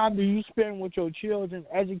much time do you spend with your children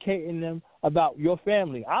educating them about your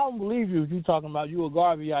family? I don't believe you if you're talking about you a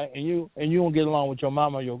Garveyite and you don't get along with your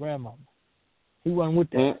mama or your grandmama. He wasn't with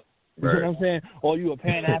that. You know what I'm saying? Or you a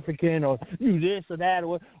Pan-African, or you this or that,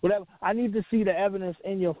 or whatever. I need to see the evidence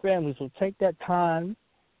in your family. So take that time,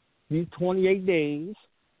 these 28 days,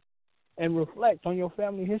 and reflect on your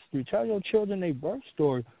family history. Tell your children their birth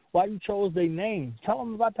story, why you chose their name. Tell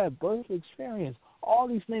them about that birth experience. All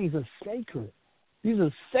these things are sacred. These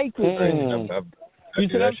are sacred things. You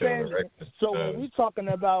see what I'm saying? So when we're talking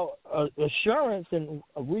about assurance and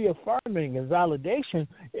reaffirming and validation,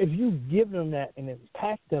 if you give them that and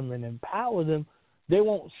impact them and empower them, they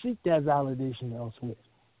won't seek that validation elsewhere.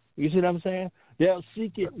 You see what I'm saying? They'll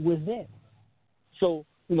seek it within. So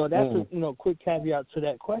that's a quick caveat to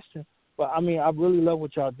that question. But I mean, I really love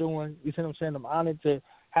what y'all doing. You see what I'm saying? I'm honored to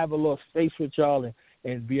have a little space with y'all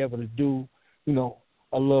and be able to do,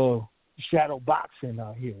 a little shadow boxing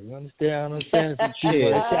out here. You understand what I'm saying?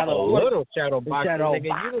 Little shadow boxing,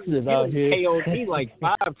 nigga. You out here. KO'd like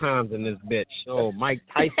 5 times in this bitch. Oh, Mike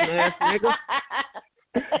Tyson ass nigga.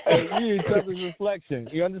 Hey, we each other's reflection.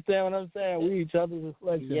 You understand what I'm saying? We each other's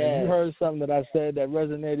reflection. Yeah. You heard something that I said that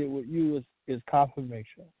resonated with you is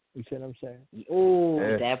confirmation. You see what I'm saying? Ooh,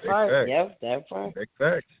 yeah, that part. Facts. Yep, that part. Big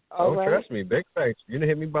facts. All right. Trust me, big facts. You done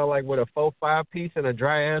hit me about like with a 4-5 piece and a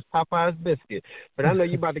dry ass Popeye's biscuit. But I know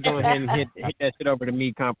you about to go ahead and hit that shit over to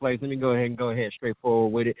me complex. Let me go ahead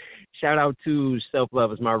straightforward with it. Shout out to Self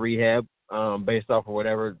Love is My Rehab. Based off of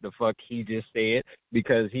whatever the fuck he just said,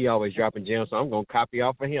 because he always dropping gems, so I'm gonna copy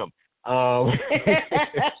off of him.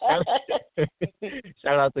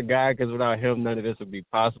 Shout out to God, because without him, none of this would be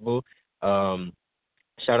possible.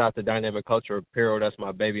 Shout out to Dynamic Culture Apparel. That's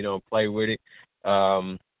my baby. Don't play with it.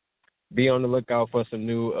 Be on the lookout for some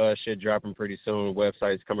new shit dropping pretty soon.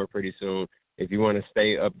 Websites coming pretty soon. If you want to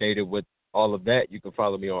stay updated with all of that, you can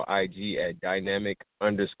follow me on IG at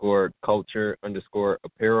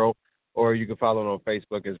dynamic_culture_apparel, or you can follow it on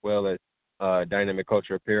Facebook as well as Dynamic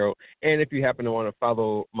Culture Apparel. And if you happen to want to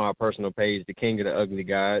follow my personal page, The King of the Ugly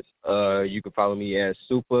Guys, you can follow me as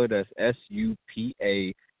Supa, that's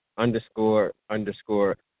SUPA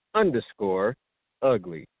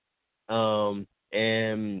 ___ugly.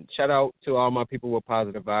 And shout out to all my people with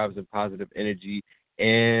positive vibes and positive energy.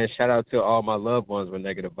 And shout out to all my loved ones with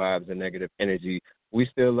negative vibes and negative energy. We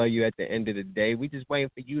still love you at the end of the day. We just waiting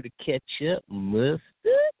for you to catch up, mustard.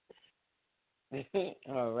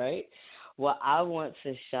 All right. Well, I want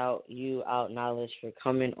to shout you out, Knowledge, for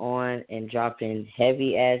coming on and dropping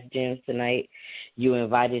heavy-ass gems tonight. You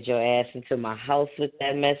invited your ass into my house with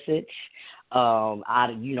that message. I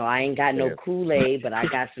ain't got no Kool-Aid, but I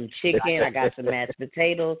got some chicken, I got some mashed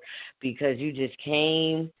potatoes, because you just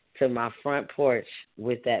came to my front porch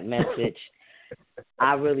with that message.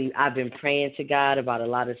 I've been praying to God about a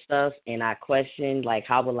lot of stuff, and I questioned, like,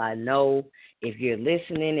 how will I know if you're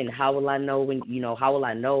listening, and how will I know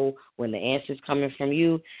when the answer's coming from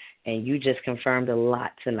you? And you just confirmed a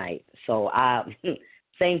lot tonight. So I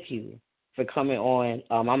thank you for coming on.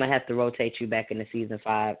 I'm gonna have to rotate you back into season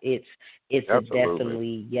 5. It's Absolutely. a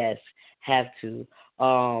definitely yes, have to.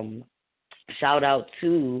 Shout out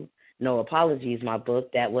to No Apologies, my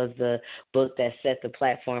book. That was the book that set the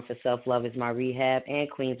platform for Self Love is My Rehab and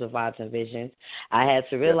Queens with Vibes and Visions. I had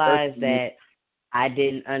to realize that I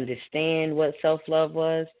didn't understand what self-love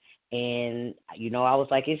was, and, I was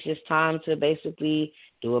like, it's just time to basically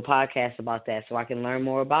do a podcast about that so I can learn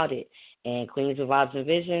more about it. And Queens with Vibes and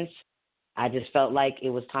Visions, I just felt like it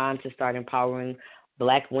was time to start empowering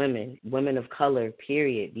Black women, women of color,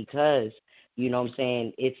 period, because,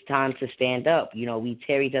 it's time to stand up. We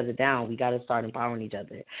tear each other down. We got to start empowering each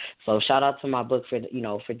other. So shout out to my book for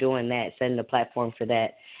doing that, setting the platform for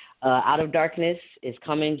that. Out of Darkness is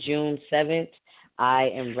coming June 7th. I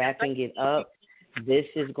am wrapping it up. This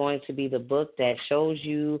is going to be the book that shows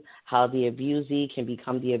you how the abusee can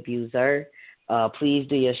become the abuser. Please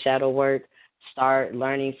do your shadow work. Start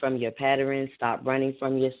learning from your patterns. Stop running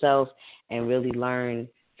from yourself, and really learn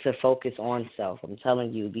to focus on self. I'm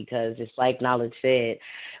telling you, because it's like Knowledge said,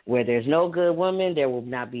 where there's no good woman, there will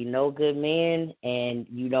not be no good man. And,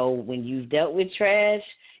 when you've dealt with trash,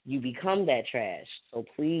 you become that trash. So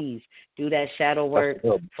please do that shadow work,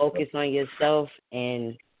 focus on yourself,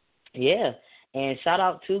 and and shout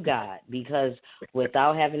out to God, because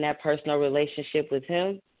without having that personal relationship with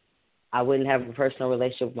him, I wouldn't have a personal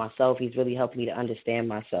relationship with myself. He's really helped me to understand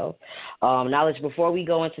myself. Knowledge, before we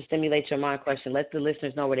go into Stimulate Your Mind question, let the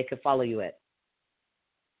listeners know where they can follow you at.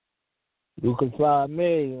 You can find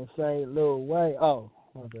me and say Lil Wayne. Oh,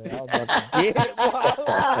 okay. I was about to get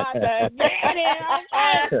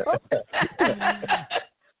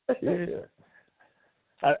it.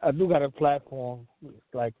 I do got a platform.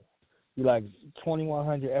 Like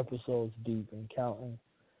 2,100 episodes deep and counting.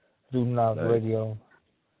 Student Out Radio.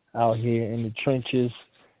 Out here in the trenches,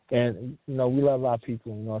 and we love our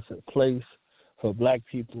people. It's a place for Black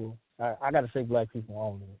people. I gotta say Black people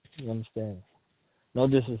only. You understand? No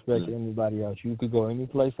disrespect to anybody else. You could go any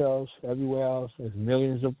place else, everywhere else. There's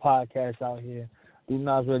millions of podcasts out here. Do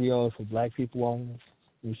Not Radio is for Black people only.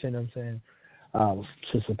 You see what I'm saying? To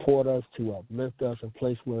support us, to uplift us, a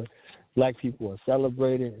place where Black people are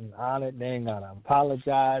celebrated and honored. They ain't got to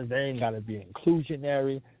apologize. They ain't got to be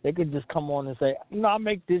inclusionary. They could just come on and say, I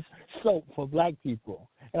make this soap for Black people.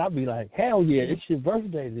 And I'll be like, hell yeah, it's your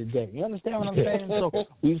birthday today. You understand what I'm saying? So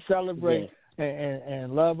we celebrate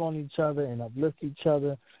and love on each other and uplift each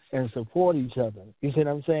other and support each other. You see what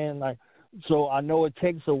I'm saying? Like, so I know it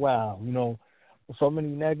takes a while, so many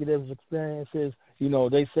negative experiences.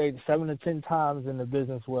 They say 7 to 10 times in the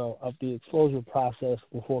business world of the exposure process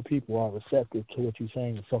before people are receptive to what you're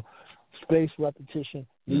saying. So spaced repetition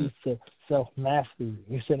leads to self-mastery.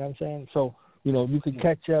 You see what I'm saying? So, you can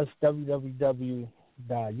catch us,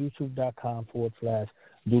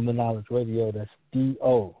 www.youtube.com/Do the Knowledge Radio. That's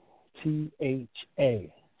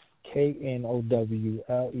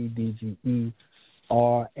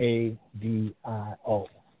DOTHAKNOWLEDGERADIO.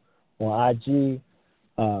 On IG,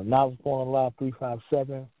 Knowledge Born Alive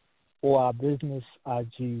 357, or our business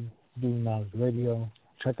IG, Do the Knowledge Radio.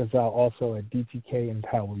 Check us out also at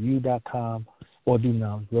dtkempoweryou.com or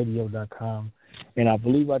doknowledgeradio.com. And I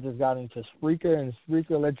believe I just got into Spreaker, and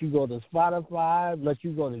Spreaker let you go to Spotify, let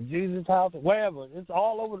you go to Jesus House, wherever. It's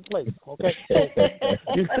all over the place, okay?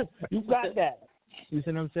 You got that. You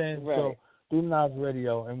see what I'm saying? Right. So, Do the Knowledge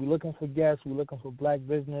Radio. And we're looking for guests. We're looking for black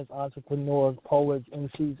business, entrepreneurs, poets,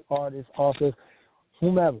 MCs, artists, authors,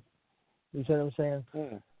 whomever. You see what I'm saying?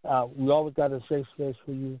 We always got a safe space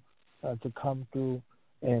for you to come through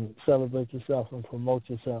and celebrate yourself and promote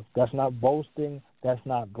yourself. That's not boasting. That's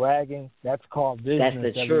not bragging. That's called business.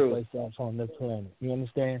 That's the truth. Every place else on this planet. You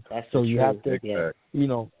understand? That's so the you truth. have to,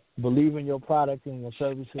 believe in your product and your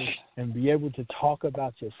services and be able to talk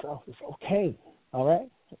about yourself. It's okay. All right?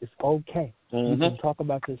 It's okay. You can talk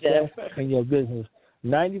about yourself and your business.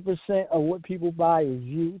 90% of what people buy is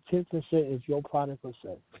you. 10% is your product or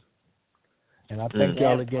service. And I thank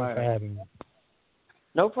y'all again for having me.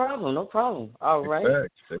 No problem. All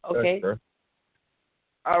right. Okay.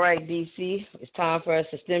 All right, DC. It's time for us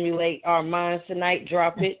to stimulate our minds tonight.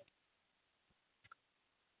 Drop it.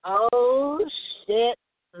 Oh, shit.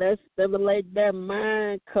 Let's stimulate that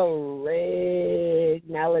mind. Correct.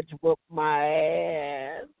 Knowledge whoop my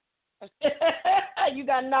ass. You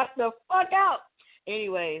got knocked the fuck out.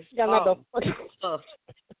 Anyways. You got knocked the fuck out.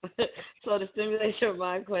 So the stimulate your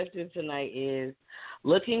mind question tonight is,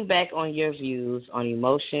 looking back on your views on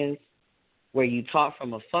emotions, where you taught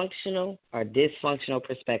from a functional or dysfunctional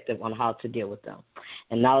perspective on how to deal with them.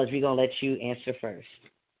 And Knowledge, we're going to let you answer first.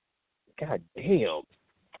 God damn.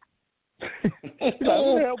 Who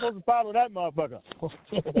the hell supposed to follow that motherfucker?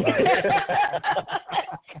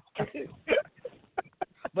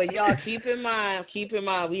 But y'all, keep in mind,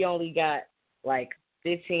 we only got like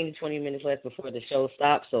 15 to 20 minutes left before the show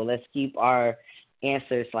stops, so let's keep our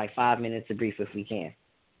answers like 5 minutes to brief if we can.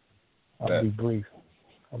 I'll be brief,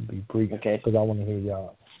 okay? Because I want to hear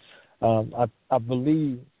y'all. I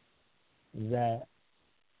believe that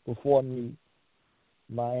before me,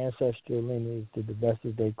 my ancestral lineage did the best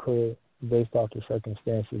that they could based off the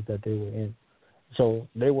circumstances that they were in. So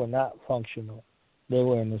they were not functional. They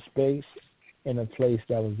were in a space, in a place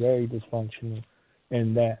that was very dysfunctional,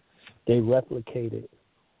 and that they replicated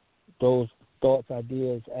those thoughts,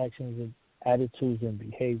 ideas, actions, and attitudes and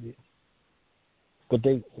behaviors. But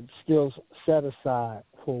they still set aside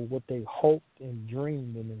for what they hoped and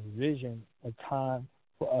dreamed and envisioned a time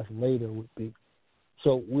for us later would be.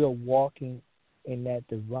 So we're walking in that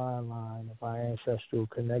divine line of our ancestral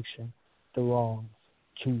connection, the wrongs,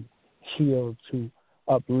 to heal, to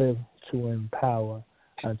uplift, to empower,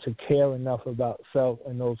 to care enough about self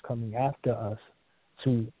and those coming after us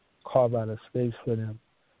to carve out a space for them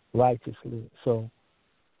righteously. So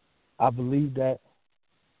I believe that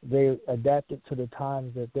they adapted to the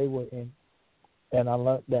times that they were in, and I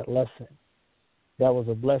learned that lesson. That was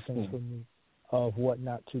a blessing for me of what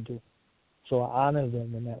not to do. So I honor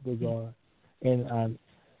them in that regard, and I'm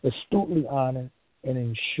astutely honored in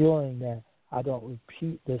ensuring that I don't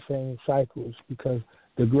repeat the same cycles, because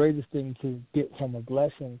the greatest thing to get from a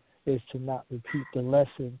blessing is to not repeat the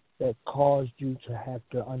lesson that caused you to have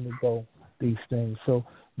to undergo these things. So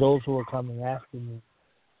those who are coming after me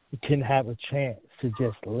can have a chance to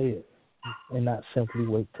just live and not simply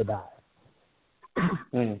wait to die.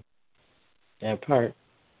 That part.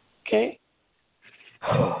 Okay.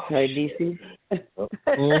 Hey, DC.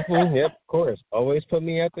 Yep, of course. Always put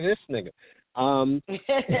me after this nigga.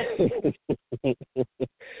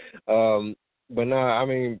 But no, I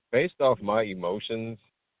mean, based off my emotions,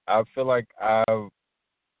 I feel like I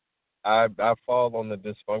fall on the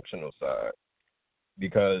dysfunctional side,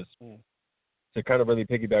 because to kind of really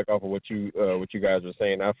piggyback off of what you guys were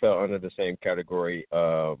saying, I fell under the same category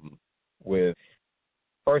with,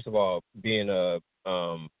 first of all, being up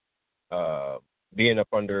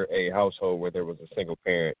under a household where there was a single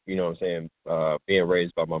parent, you know what I'm saying, being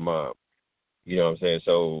raised by my mom, you know what I'm saying.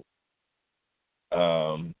 So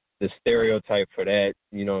the stereotype for that,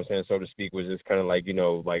 you know what I'm saying, so to speak, was just kind of like, you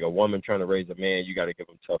know, like a woman trying to raise a man, you got to give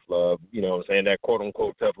him tough love, you know what I'm saying, that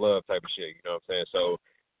quote-unquote tough love type of shit, you know what I'm saying, so,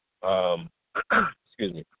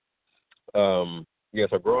 excuse me, yeah,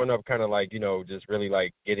 so growing up kind of like, you know, just really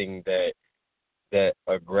like getting that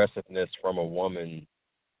aggressiveness from a woman,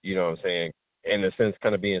 you know what I'm saying, in a sense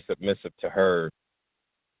kind of being submissive to her,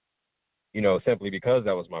 you know, simply because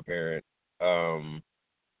that was my parent,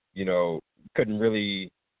 you know, couldn't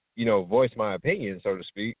really, you know, voice my opinion, so to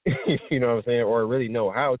speak, you know what I'm saying, or really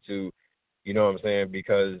know how to, you know what I'm saying,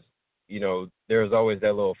 because, you know, there's always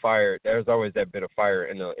that little fire, there's always that bit of fire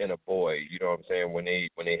in a boy, you know what I'm saying, when they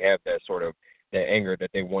have that sort of, that anger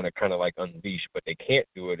that they want to kind of like unleash, but they can't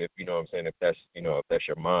do it if, you know what I'm saying, if that's, you know, if that's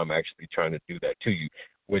your mom actually trying to do that to you,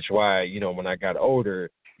 which why, you know, when I got older,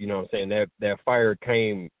 you know what I'm saying, that fire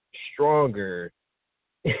came stronger,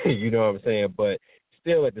 you know what I'm saying, but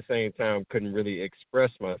still at the same time couldn't really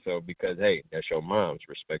express myself because, hey, that's your mom's,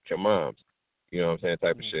 respect your mom's, you know what I'm saying,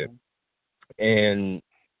 type of shit. And,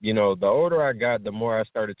 you know, the older I got, the more I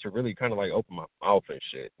started to really kind of like open my mouth and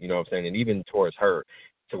shit, you know what I'm saying, and even towards her,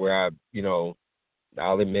 to where I, you know,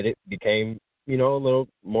 I'll admit it, became, you know, a little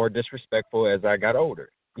more disrespectful as I got older,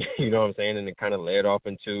 you know what I'm saying, and it kind of led off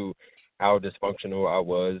into how dysfunctional I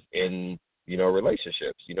was in, you know,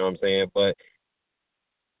 relationships, you know what I'm saying, but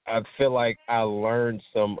I feel like I learned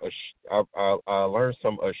some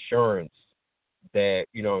assurance that,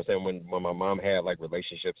 you know what I'm saying, when my mom had like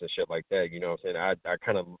relationships and shit like that, you know what I'm saying, I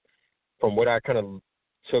kind of, from what I kind of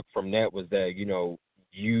took from that was that, you know,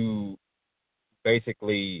 you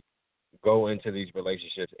basically go into these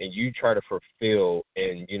relationships and you try to fulfill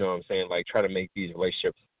and, you know what I'm saying, like try to make these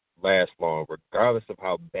relationships last long regardless of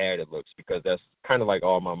how bad it looks, because that's kind of like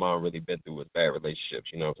all my mom really been through was bad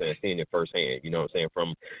relationships, you know what I'm saying, seeing it firsthand, you know what I'm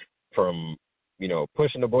saying, from you know,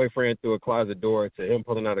 pushing the boyfriend through a closet door to him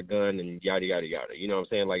pulling out a gun and yada yada yada, you know what I'm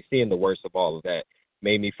saying, like seeing the worst of all of that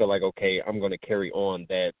made me feel like, okay, I'm going to carry on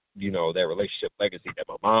that, you know, that relationship legacy that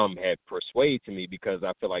my mom had persuaded to me, because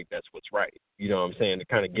I feel like that's what's right, you know what I'm saying, to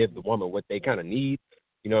kind of give the woman what they kind of need,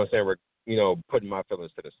 you know what I'm saying, we're, you know, putting my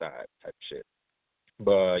feelings to the side type of shit.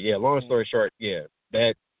 But yeah, long story short, yeah,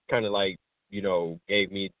 that kind of like, you know,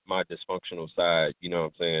 gave me my dysfunctional side, you know what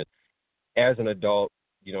I'm saying, as an adult,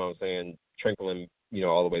 you know what I'm saying, trickling, you know,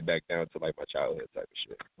 all the way back down to like my childhood type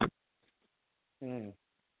of shit.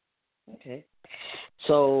 Okay.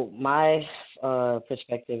 So my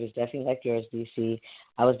perspective is definitely like yours, DC.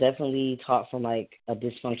 I was definitely taught from like a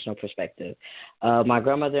dysfunctional perspective. My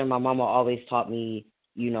grandmother and my mama always taught me,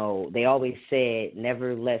 you know, they always said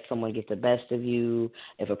never let someone get the best of you.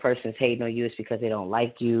 If a person's hating on you, it's because they don't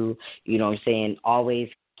like you. You know what I'm saying? Always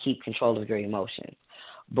keep control of your emotions.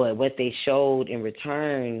 But what they showed in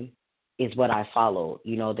return is what I followed.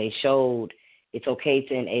 You know, they showed it's okay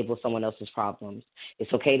to enable someone else's problems.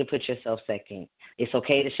 It's okay to put yourself second. It's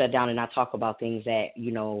okay to shut down and not talk about things that,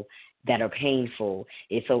 you know, that are painful.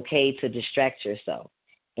 It's okay to distract yourself.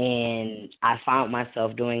 And I found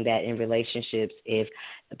myself doing that in relationships. If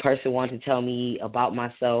the person wanted to tell me about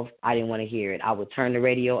myself, I didn't want to hear it. I would turn the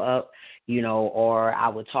radio up, you know, or I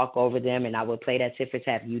would talk over them and I would play that tit for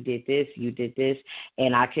tat. You did this,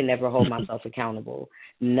 and I can never hold myself accountable.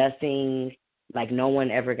 Nothing, like no one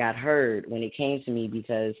ever got heard when it came to me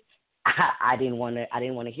because I didn't want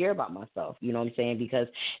to hear about myself, you know what I'm saying? Because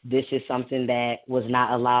this is something that was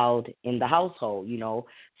not allowed in the household, you know,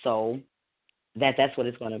 so that's what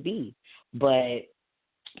it's going to be. But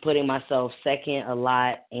putting myself second a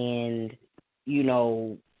lot and, you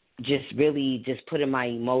know, just really just putting my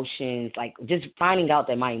emotions, like just finding out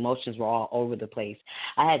that my emotions were all over the place.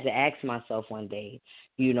 I had to ask myself one day,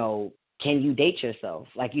 you know, can you date yourself?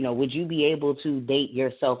 Like, you know, would you be able to date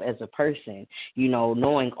yourself as a person, you know,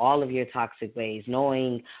 knowing all of your toxic ways,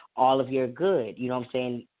 knowing all of your good, you know what I'm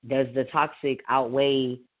saying? Does the toxic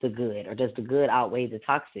outweigh the good, or does the good outweigh the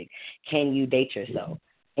toxic? Can you date yourself?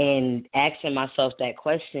 And asking myself that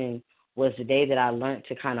question was the day that I learned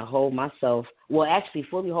to kind of hold myself, well, actually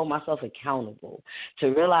fully hold myself accountable, to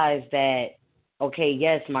realize that, okay,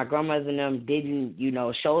 yes, my grandmother and them didn't, you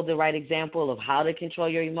know, show the right example of how to control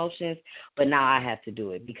your emotions, but now I have to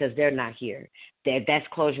do it because they're not here. That's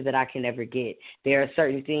closure that I can never get. There are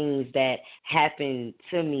certain things that happen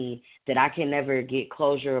to me that I can never get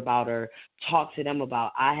closure about or talk to them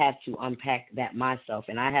about. I have to unpack that myself,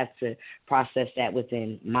 and I have to process that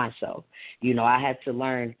within myself. You know, I have to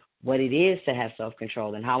learn what it is to have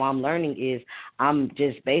self-control. And how I'm learning is I'm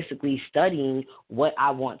just basically studying what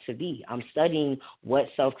I want to be. I'm studying what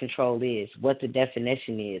self-control is, what the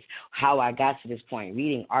definition is, how I got to this point,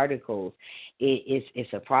 reading articles.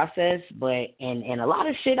 It's a process, but and a lot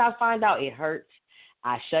of shit I find out, it hurts.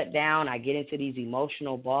 I shut down, I get into these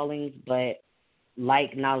emotional ballings, but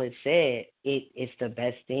like Knowledge said, it's the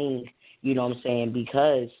best thing, you know what I'm saying,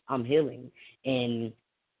 because I'm healing and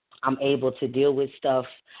I'm able to deal with stuff.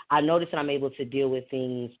 I noticed that I'm able to deal with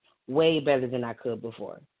things way better than I could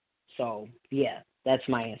before. So, yeah, that's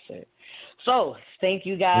my answer. So, thank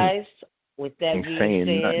you guys. With that being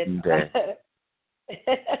said,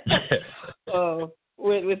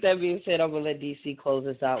 with that being said, I'm going to let DC close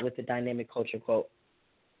us out with the dynamic culture quote.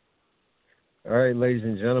 All right, ladies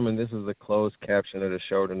and gentlemen, this is the closed caption of the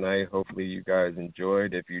show tonight. Hopefully you guys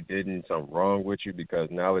enjoyed. If you didn't, something wrong with you because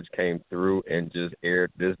Knowledge came through and just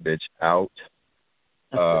aired this bitch out.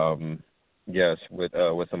 Yes, with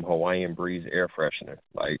some Hawaiian Breeze air freshener,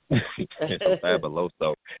 like some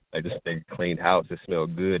Fabuloso. Like this thing clean house. It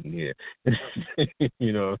smelled good in here.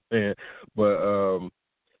 You know what I'm saying?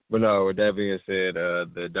 But no. With that being said,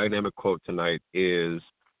 the dynamic quote tonight is,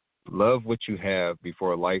 "Love what you have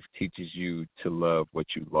before life teaches you to love what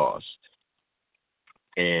you lost."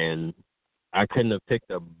 And I couldn't have picked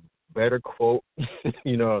a better quote,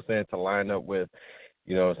 you know what I'm saying, to line up with,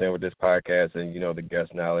 you know what I'm saying, with this podcast and, you know, the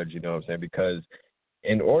guest knowledge, you know what I'm saying, because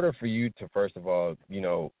in order for you to, first of all, you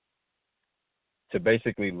know, to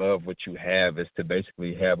basically love what you have is to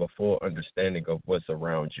basically have a full understanding of what's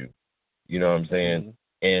around you, you know what I'm saying,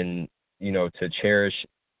 and, you know, to cherish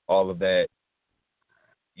all of that.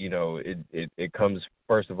 You know, it comes,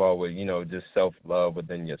 first of all, with, you know, just self-love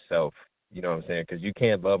within yourself, you know what I'm saying? Because you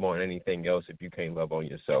can't love on anything else if you can't love on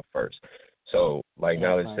yourself first. So, like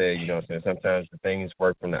Knowledge said, you know what I'm saying, sometimes the things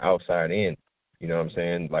work from the outside in, you know what I'm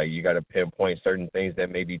saying? Like, you got to pinpoint certain things that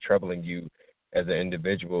may be troubling you as an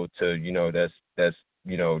individual to, you know, that's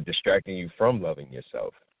you know, distracting you from loving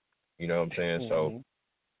yourself, you know what I'm saying?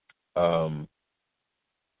 So,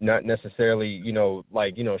 not necessarily, you know,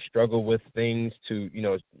 like, you know, struggle with things to, you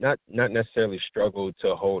know, not necessarily struggle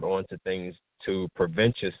to hold on to things to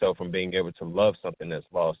prevent yourself from being able to love something that's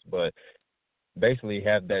lost, but basically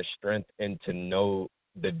have that strength and to know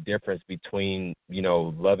the difference between, you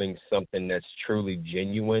know, loving something that's truly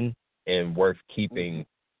genuine and worth keeping,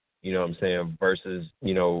 you know what I'm saying, versus,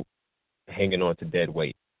 you know, hanging on to dead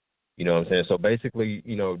weight. You know what I'm saying? So basically,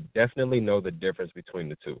 you know, definitely know the difference between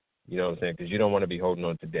the two. You know what I'm saying? Because you don't want to be holding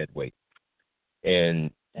on to dead weight.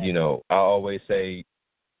 And, you know, I always say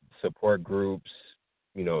support groups,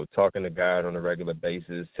 you know, talking to God on a regular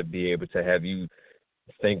basis to be able to have you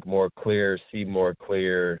think more clear, see more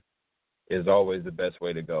clear is always the best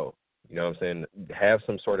way to go. You know what I'm saying? Have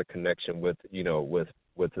some sort of connection with, you know, with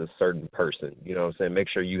a certain person. You know what I'm saying? Make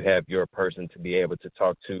sure you have your person to be able to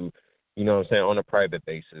talk to, you know what I'm saying, on a private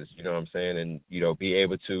basis, you know what I'm saying, and, you know, be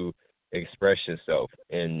able to express yourself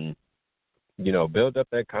and, you know, build up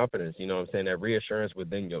that confidence, you know what I'm saying, that reassurance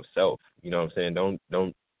within yourself, you know what I'm saying,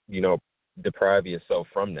 don't, you know, deprive yourself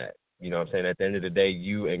from that, you know what I'm saying, at the end of the day,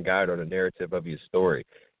 you and God are the narrative of your story,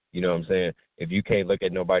 you know what I'm saying, if you can't look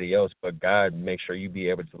at nobody else but God, make sure you be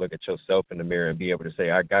able to look at yourself in the mirror and be able to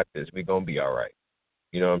say, I got this, we're going to be all right,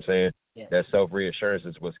 you know what I'm saying, that self-reassurance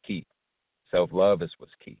is what's key, self-love is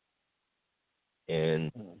what's key.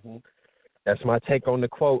 And that's my take on the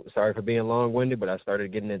quote. Sorry for being long-winded, but I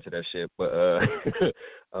started getting into that shit. But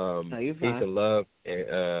peace and love,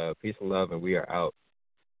 and we are out.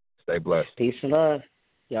 Stay blessed. Peace and love.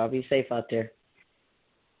 Y'all be safe out there.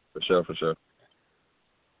 For sure, for sure.